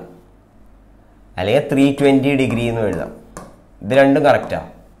എന്ന് എഴുതാം. അല്ലെങ്കിൽ 320 ഡിഗ്രി എന്ന് എഴുതാം. ഇത് രണ്ടും കറക്റ്റാണ്.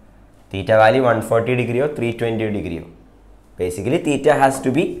 തീറ്റ value 140 ഡിഗ്രിയോ 320 ഡിഗ്രിയോ. Basically theta has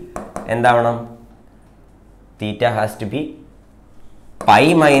to B എന്താവണം? Theta has to B pi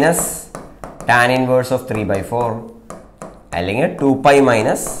minus tan inverse of 3/4 അല്ലെങ്കിൽ 2π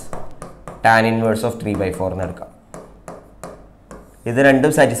മൈനസ് ടാൻ ഇൻവേഴ്സ് ഓഫ് 3/4 എന്ന് എടുക്കാം. ഇത്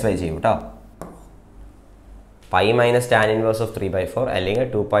രണ്ടും സാറ്റിസ്ഫൈ ചെയ്യും കേട്ടോ. Pi minus tan inverse of 3/4 അല്ലെങ്കിൽ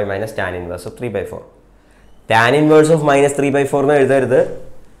 2π minus tan inverse of 3/4. Tan inverse of minus 3/4 എന്ന് എഴുതരുത്.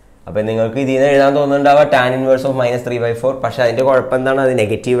 അപ്പം നിങ്ങൾക്ക് ഇതിൽ നിന്ന് എഴുതാൻ തോന്നുന്നുണ്ടാവുക ടാൻ ഇൻവേഴ്സ് ഓഫ് മൈനസ് 3/4. പക്ഷേ അതിൻ്റെ കുഴപ്പം എന്താണ്? അത്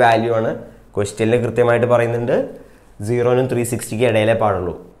നെഗറ്റീവ് വാല്യൂ ആണ്. ക്വസ്റ്റ്യനിൽ കൃത്യമായിട്ട് പറയുന്നുണ്ട് 0-നും 360 ഇടയിലേ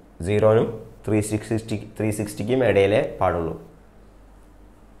പാടുള്ളൂ. 0-നും 360 ഇടയിലേ പാടുള്ളൂ.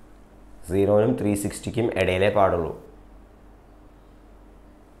 0-നും 360 ഇടയിലേ പാടുള്ളൂ.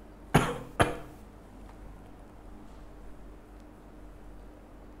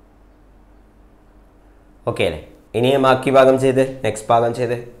 ഓക്കെ അല്ലേ? ഇനി ബാക്കി ഭാഗം ചെയ്ത് നെക്സ്റ്റ് ഭാഗം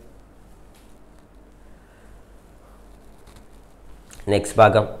ചെയ്ത് നെക്സ്റ്റ്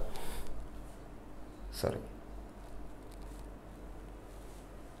ഭാഗം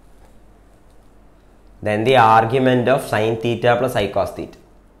then the argument of sin theta plus I cos theta.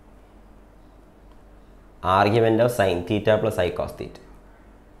 Argument of sin theta plus I cos theta.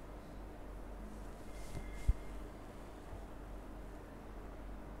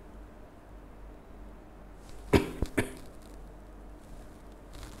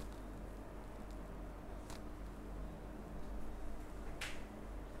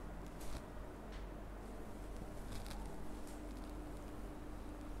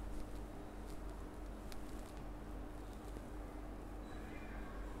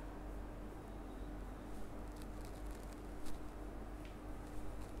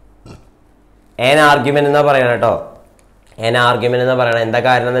 An argument എന്ന് പറയണം കേട്ടോ. An argument എന്ന് പറയണം. എന്താ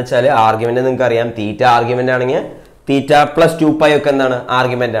കാരണം എന്ന് വെച്ചാൽ ആർഗ്യുമെന്റ് നിങ്ങൾക്ക് അറിയാം. തീറ്റ ആർഗ്യുമെന്റ് ആണെങ്കിൽ തീറ്റ പ്ലസ് 2π ഒക്കെ എന്താണ്?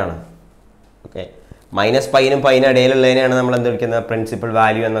 ആർഗ്യുമെന്റ് ആണ്. ഓക്കെ. മൈനസ് പൈനും പൈനും ഇടയിലുള്ളതിനെയാണ് നമ്മൾ എന്ത് വിളിക്കുന്നത് പ്രിൻസിപ്പൽ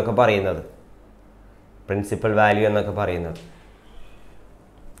വാല്യൂ എന്നൊക്കെ പറയുന്നത്. പ്രിൻസിപ്പൽ വാല്യൂ എന്നൊക്കെ പറയുന്നത്.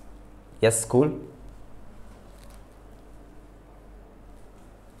 യെസ് സ്കൂൾ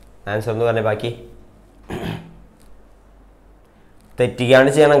ആൻസർ ഒന്ന് പറഞ്ഞേ. ബാക്കി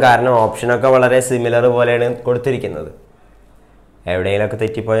തെറ്റിക്കാണ്ട് ചെയ്യണം, കാരണം ഓപ്ഷനൊക്കെ വളരെ സിമിലർ പോലെയാണ് കൊടുത്തിരിക്കുന്നത്. എവിടെയെങ്കിലുമൊക്കെ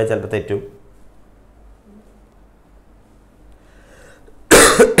തെറ്റിപ്പോയാൽ ചിലപ്പോൾ തെറ്റും.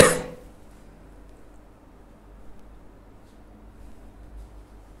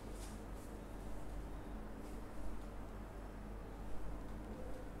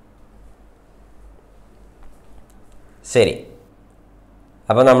 ശരി,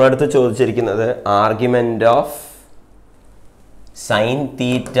 അപ്പോൾ നമ്മളടുത്ത് ചോദിച്ചിരിക്കുന്നത് argument of sine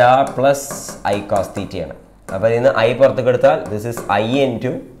theta plus I cos തീറ്റയാണ്. അപ്പോൾ ഇതിൽ നിന്ന് ഐ പുറത്തേക്ക് എടുത്താൽ this is I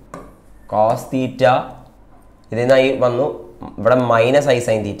into cos theta. ഇതിൽ നിന്ന് ഐ വന്നു, ഇവിടെ minus I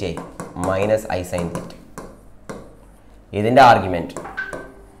sign തീറ്റയായി, minus I sine theta. ഇതിൻ്റെ ആർഗ്യുമെൻറ്റ്,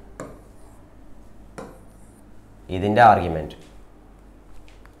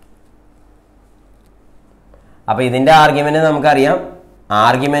 അപ്പോൾ ഇതിൻ്റെ ആർഗ്യുമെൻറ്റ് നമുക്കറിയാം.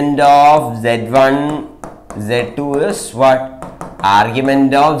 Argument of z1 z2 is what?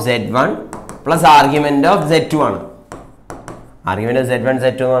 Argument of z1 plus argument of z2 ആണ്. ആർഗ്യുമെൻറ്റ് ഓഫ് z1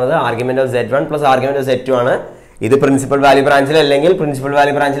 z2 എന്ന് പറയുന്നത് argument of z1 plus argument of z2 ആണ്. ഇത് principal value ബ്രാഞ്ചിൽ അല്ലെങ്കിൽ പ്രിൻസിപ്പൽ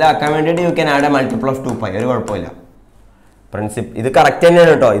വാല്യൂ ബ്രാഞ്ചിലാക്കാൻ വേണ്ടിയിട്ട് you can add A multiple of 2π. ഒരു കുഴപ്പമില്ല. ഇത് കറക്റ്റ്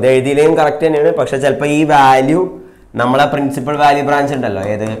തന്നെയാണ് കേട്ടോ, ഇത് എഴുതിയില്ലെങ്കിലും കറക്റ്റ് തന്നെയാണ്. പക്ഷെ ചിലപ്പോൾ ഈ വാല്യൂ നമ്മളെ പ്രിൻസിപ്പൽ വാല്യൂ ബ്രാഞ്ച് ഉണ്ടല്ലോ,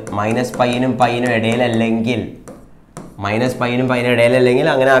 ഏത് മൈനസ് പൈനും പൈനും ഇടയിലല്ലെങ്കിൽ,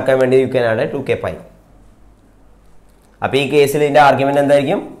 അങ്ങനെ ആക്കാൻ വേണ്ടി യു ക്യാൻ ആഡ് 2kπ. അപ്പോൾ ഈ കേസിൽ ഇതിൻ്റെ ആർഗ്യുമെൻറ്റ്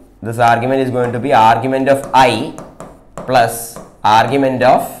എന്തായിരിക്കും? This argument is going to B argument of I plus argument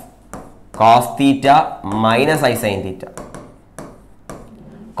of cos theta minus I sine theta.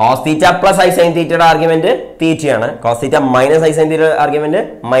 Cos theta plus I sign തീറ്റയുടെ ആർഗ്യുമെൻറ്റ് തീറ്റയാണ്. Cos theta minus I sign തീറ്റയുടെ argument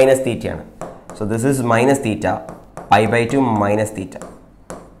minus തീറ്റയാണ്. So this is minus theta, π/2 minus theta,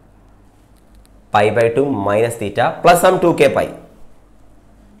 π/2 minus theta plus some 2kπ,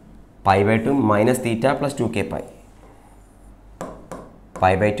 π/2 minus theta plus 2kπ,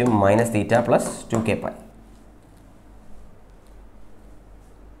 π/2 minus theta plus 2kπ.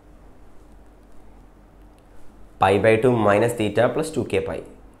 π/2 minus theta plus 2kπ.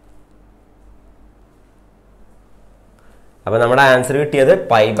 അപ്പോൾ നമ്മുടെ answer കിട്ടിയത്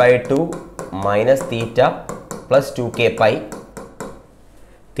π/2 minus theta plus 2kπ.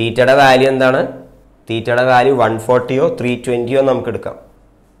 തീറ്റയുടെ value എന്താണ്? തീറ്റയുടെ value 140യോ 320യോ നമുക്ക് എടുക്കാം.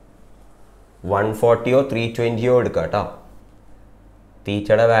 140യോ 320യോ എടുക്കാം കേട്ടോ.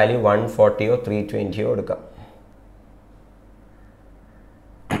 തീറ്റയുടെ വാല്യൂ 140യോ 320യോ എടുക്കാം.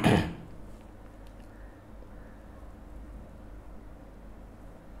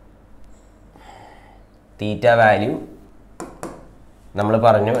 തീറ്റ വാല്യൂ നമ്മൾ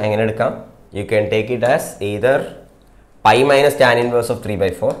പറഞ്ഞു എങ്ങനെ എടുക്കാം. You can take it as either pi minus tan inverse of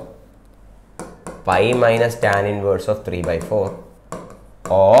 3/4, pi minus tan inverse of 3/4,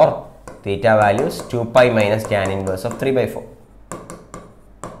 or theta values 2pi minus tan inverse of 3/4.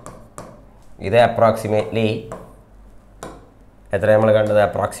 ഇത് അപ്രോക്സിമേറ്റ്ലി എത്ര നമ്മൾ കണ്ടത്?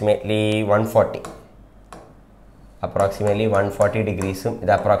 അപ്രോക്സിമേറ്റ്ലി 140 ഡിഗ്രീസും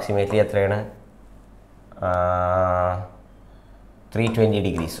ഇത് അപ്രോക്സിമേറ്റ്ലി എത്രയാണ്? 320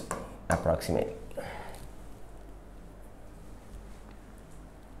 ഡിഗ്രീസും അപ്രോക്സിമേറ്റ്ലി.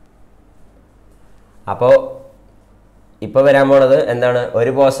 അപ്പോൾ ഇപ്പോൾ വരാൻ പോണത് എന്താണ്?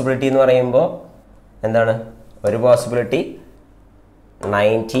 ഒരു പോസിബിലിറ്റി എന്ന് പറയുമ്പോൾ എന്താണ്? ഒരു possibility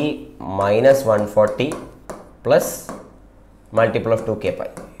 90 minus 140 plus multiple of 2kπ.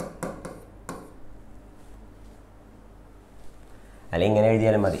 അല്ലെങ്കിൽ ഇങ്ങനെ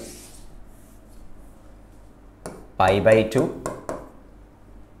എഴുതിയാലും മതി. π/2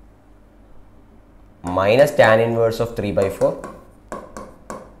 minus tan inverse of 3/4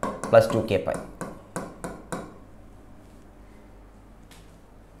 plus 2kπ.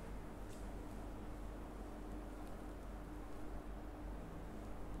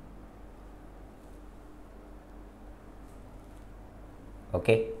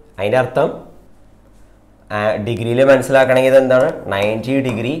 Okay, അതിൻ്റെ അർത്ഥം ഡിഗ്രിയിൽ മനസ്സിലാക്കണമെങ്കിൽ എന്താണ്? 90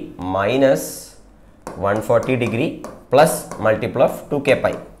 degree minus 140 degree plus multiple of 2kπ.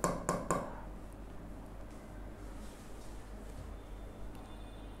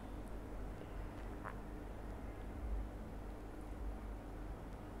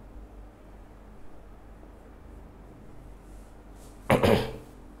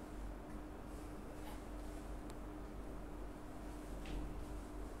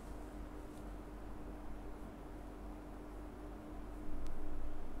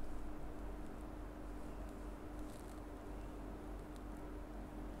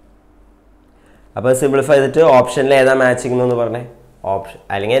 അപ്പോൾ സിംപ്ലിഫൈ ചെയ്തിട്ട് ഓപ്ഷനിൽ ഏതാ മാച്ചിങ് എന്ന് പറഞ്ഞേ. ഓപ്ഷൻ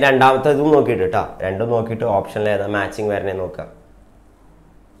അല്ലെങ്കിൽ രണ്ടാമത്തെ ഇതും നോക്കിയിട്ട് കേട്ടോ, രണ്ടും നോക്കിയിട്ട് ഓപ്ഷനിൽ ഏതാ മാച്ചിങ് വരണേ നോക്കാം.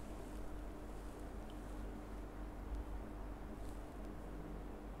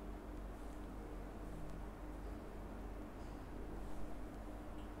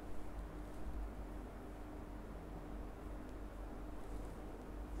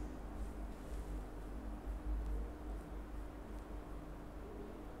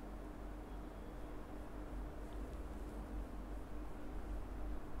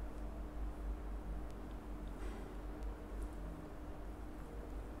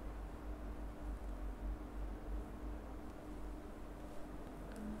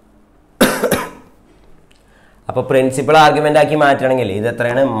 അപ്പോൾ പ്രിൻസിപ്പൽ ആർഗ്യുമെൻ്റ് ആക്കി മാറ്റണമെങ്കിൽ ഇത്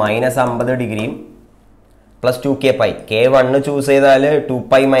എത്രയാണ്, -50 ഡിഗ്രിയും plus 2k pi. K1 choose ചെയ്താൽ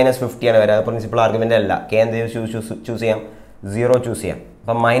 2π - 50 ആണ് വരിക. പ്രിൻസിപ്പൽ ആർഗ്യുമെൻ്റ് അല്ല. K എന്ത് ചൂസ് ചെയ്യാം, 0 ചൂസ് ചെയ്യാം.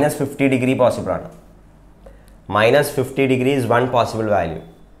 അപ്പം -50 ഡിഗ്രി പോസിബിൾ ആണ്. -50 degree is one possible value.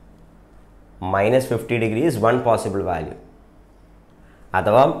 -50 degree is one possible value.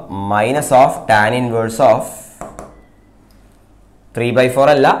 അഥവാ minus of tan inverse of 3/4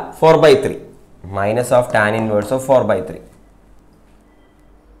 അല്ല 4/3. Minus of tan inverse of 4/3.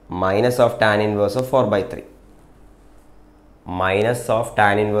 Minus of tan inverse of 4/3. Minus of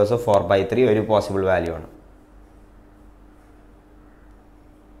tan inverse of 4/3 ഒരു possible value ആണ്.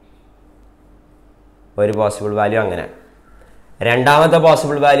 ഒരു possible value അങ്ങനെ. രണ്ടാമത്തെ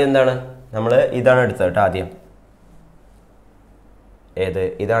possible value എന്താണ്, നമ്മൾ ഇതാണ് എടുത്തത് കേട്ടോ ആദ്യം. ഏത്,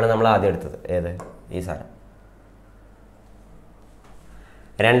 ഇതാണ് നമ്മൾ ആദ്യം എടുത്തത്. ഏത്, ഈ സാധനം.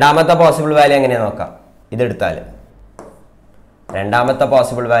 രണ്ടാമത്തെ പോസിബിൾ വാല്യൂ എങ്ങനെയാണ് നോക്കാം. ഇതെടുത്താൽ രണ്ടാമത്തെ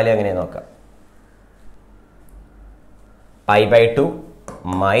പോസിബിൾ വാല്യൂ എങ്ങനെയാണ് നോക്കാം. π/2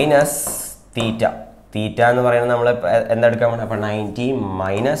 മൈനസ് തീറ്റ. തീറ്റ എന്ന് പറയുന്നത് നമ്മൾ എന്തെടുക്കാൻ വേണം, അപ്പം 90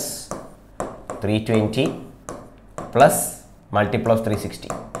 minus 320 plus multiple of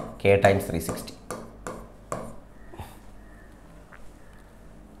 360, k times 360.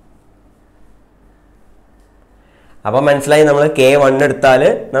 അപ്പോൾ മനസ്സിലായി, നമ്മൾ K1 എടുത്താൽ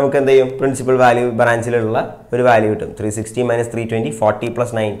നമുക്ക് എന്ത് ചെയ്യും, പ്രിൻസിപ്പൽ വാല്യൂ ബ്രാഞ്ചിലുള്ള ഒരു വാല്യൂ കിട്ടും. 360 മൈനസ് 320 40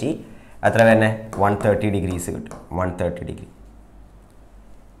 പ്ലസ് 90 എത്ര തന്നെ 130 ഡിഗ്രീസ് കിട്ടും. 130 ഡിഗ്രി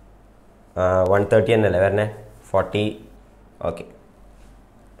 130 എന്നല്ലേ വരണേ, 40 ഓക്കെ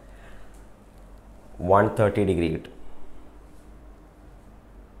 130 ഡിഗ്രി കിട്ടും.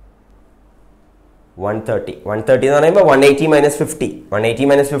 130 എന്ന് പറയുമ്പോൾ 180 മൈനസ് 50. 180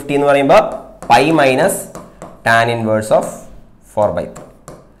 മൈനസ് 50 എന്ന് പറയുമ്പോൾ pi minus tan inverse of 4/3.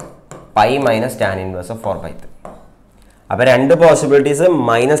 Pi minus tan inverse of 4/3. അപ്പോൾ രണ്ട് possibilities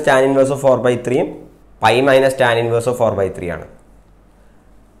minus tan inverse of 4/3 pi minus tan inverse of 4/3 ആണ്.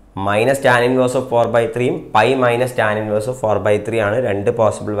 Minus tan inverse of 4/3 pi minus tan inverse of 4/3 ആണ് രണ്ട്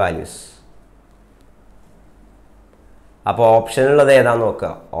possible values. അപ്പോൾ ഓപ്ഷനിലുള്ളത് ഏതാന്ന്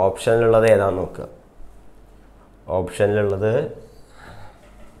നോക്കുക. ഓപ്ഷനിലുള്ളത്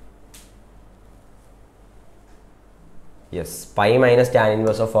yes, pi minus tan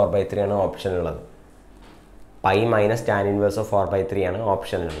inverse of 4/3 ആണ് ഓപ്ഷനുള്ളത്. Pi minus tan inverse of 4/3 ആണ്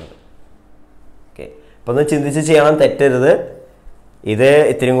ഓപ്ഷനിലുള്ളത്. Okay, അപ്പോൾ ഒന്ന് ചിന്തിച്ച് ചെയ്യണം, തെറ്റരുത്. ഇത്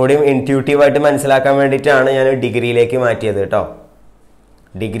ഇത്തിരി കൂടി ഇൻറ്റ്യൂട്ടീവായിട്ട് മനസ്സിലാക്കാൻ വേണ്ടിയിട്ടാണ് ഞാൻ ഡിഗ്രിയിലേക്ക് മാറ്റിയത് കേട്ടോ.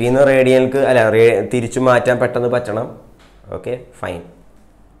 ഡിഗ്രിന്ന് റേഡിയൻക്ക് അല്ല തിരിച്ചു മാറ്റാൻ പെട്ടെന്ന് പറ്റണം. Okay fine.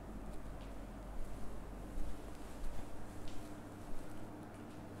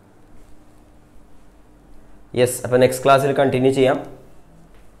 യെസ്, അപ്പോൾ നെക്സ്റ്റ് ക്ലാസ്സിൽ കണ്ടിന്യൂ ചെയ്യാം.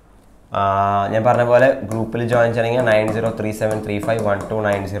 ഞാൻ പറഞ്ഞ പോലെ ഗ്രൂപ്പിൽ ജോയിൻ ചെയ്യണമെങ്കിൽ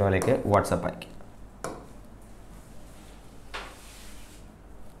 9037351290 വാട്സപ്പ് അയക്കും.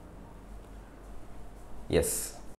 യെസ്.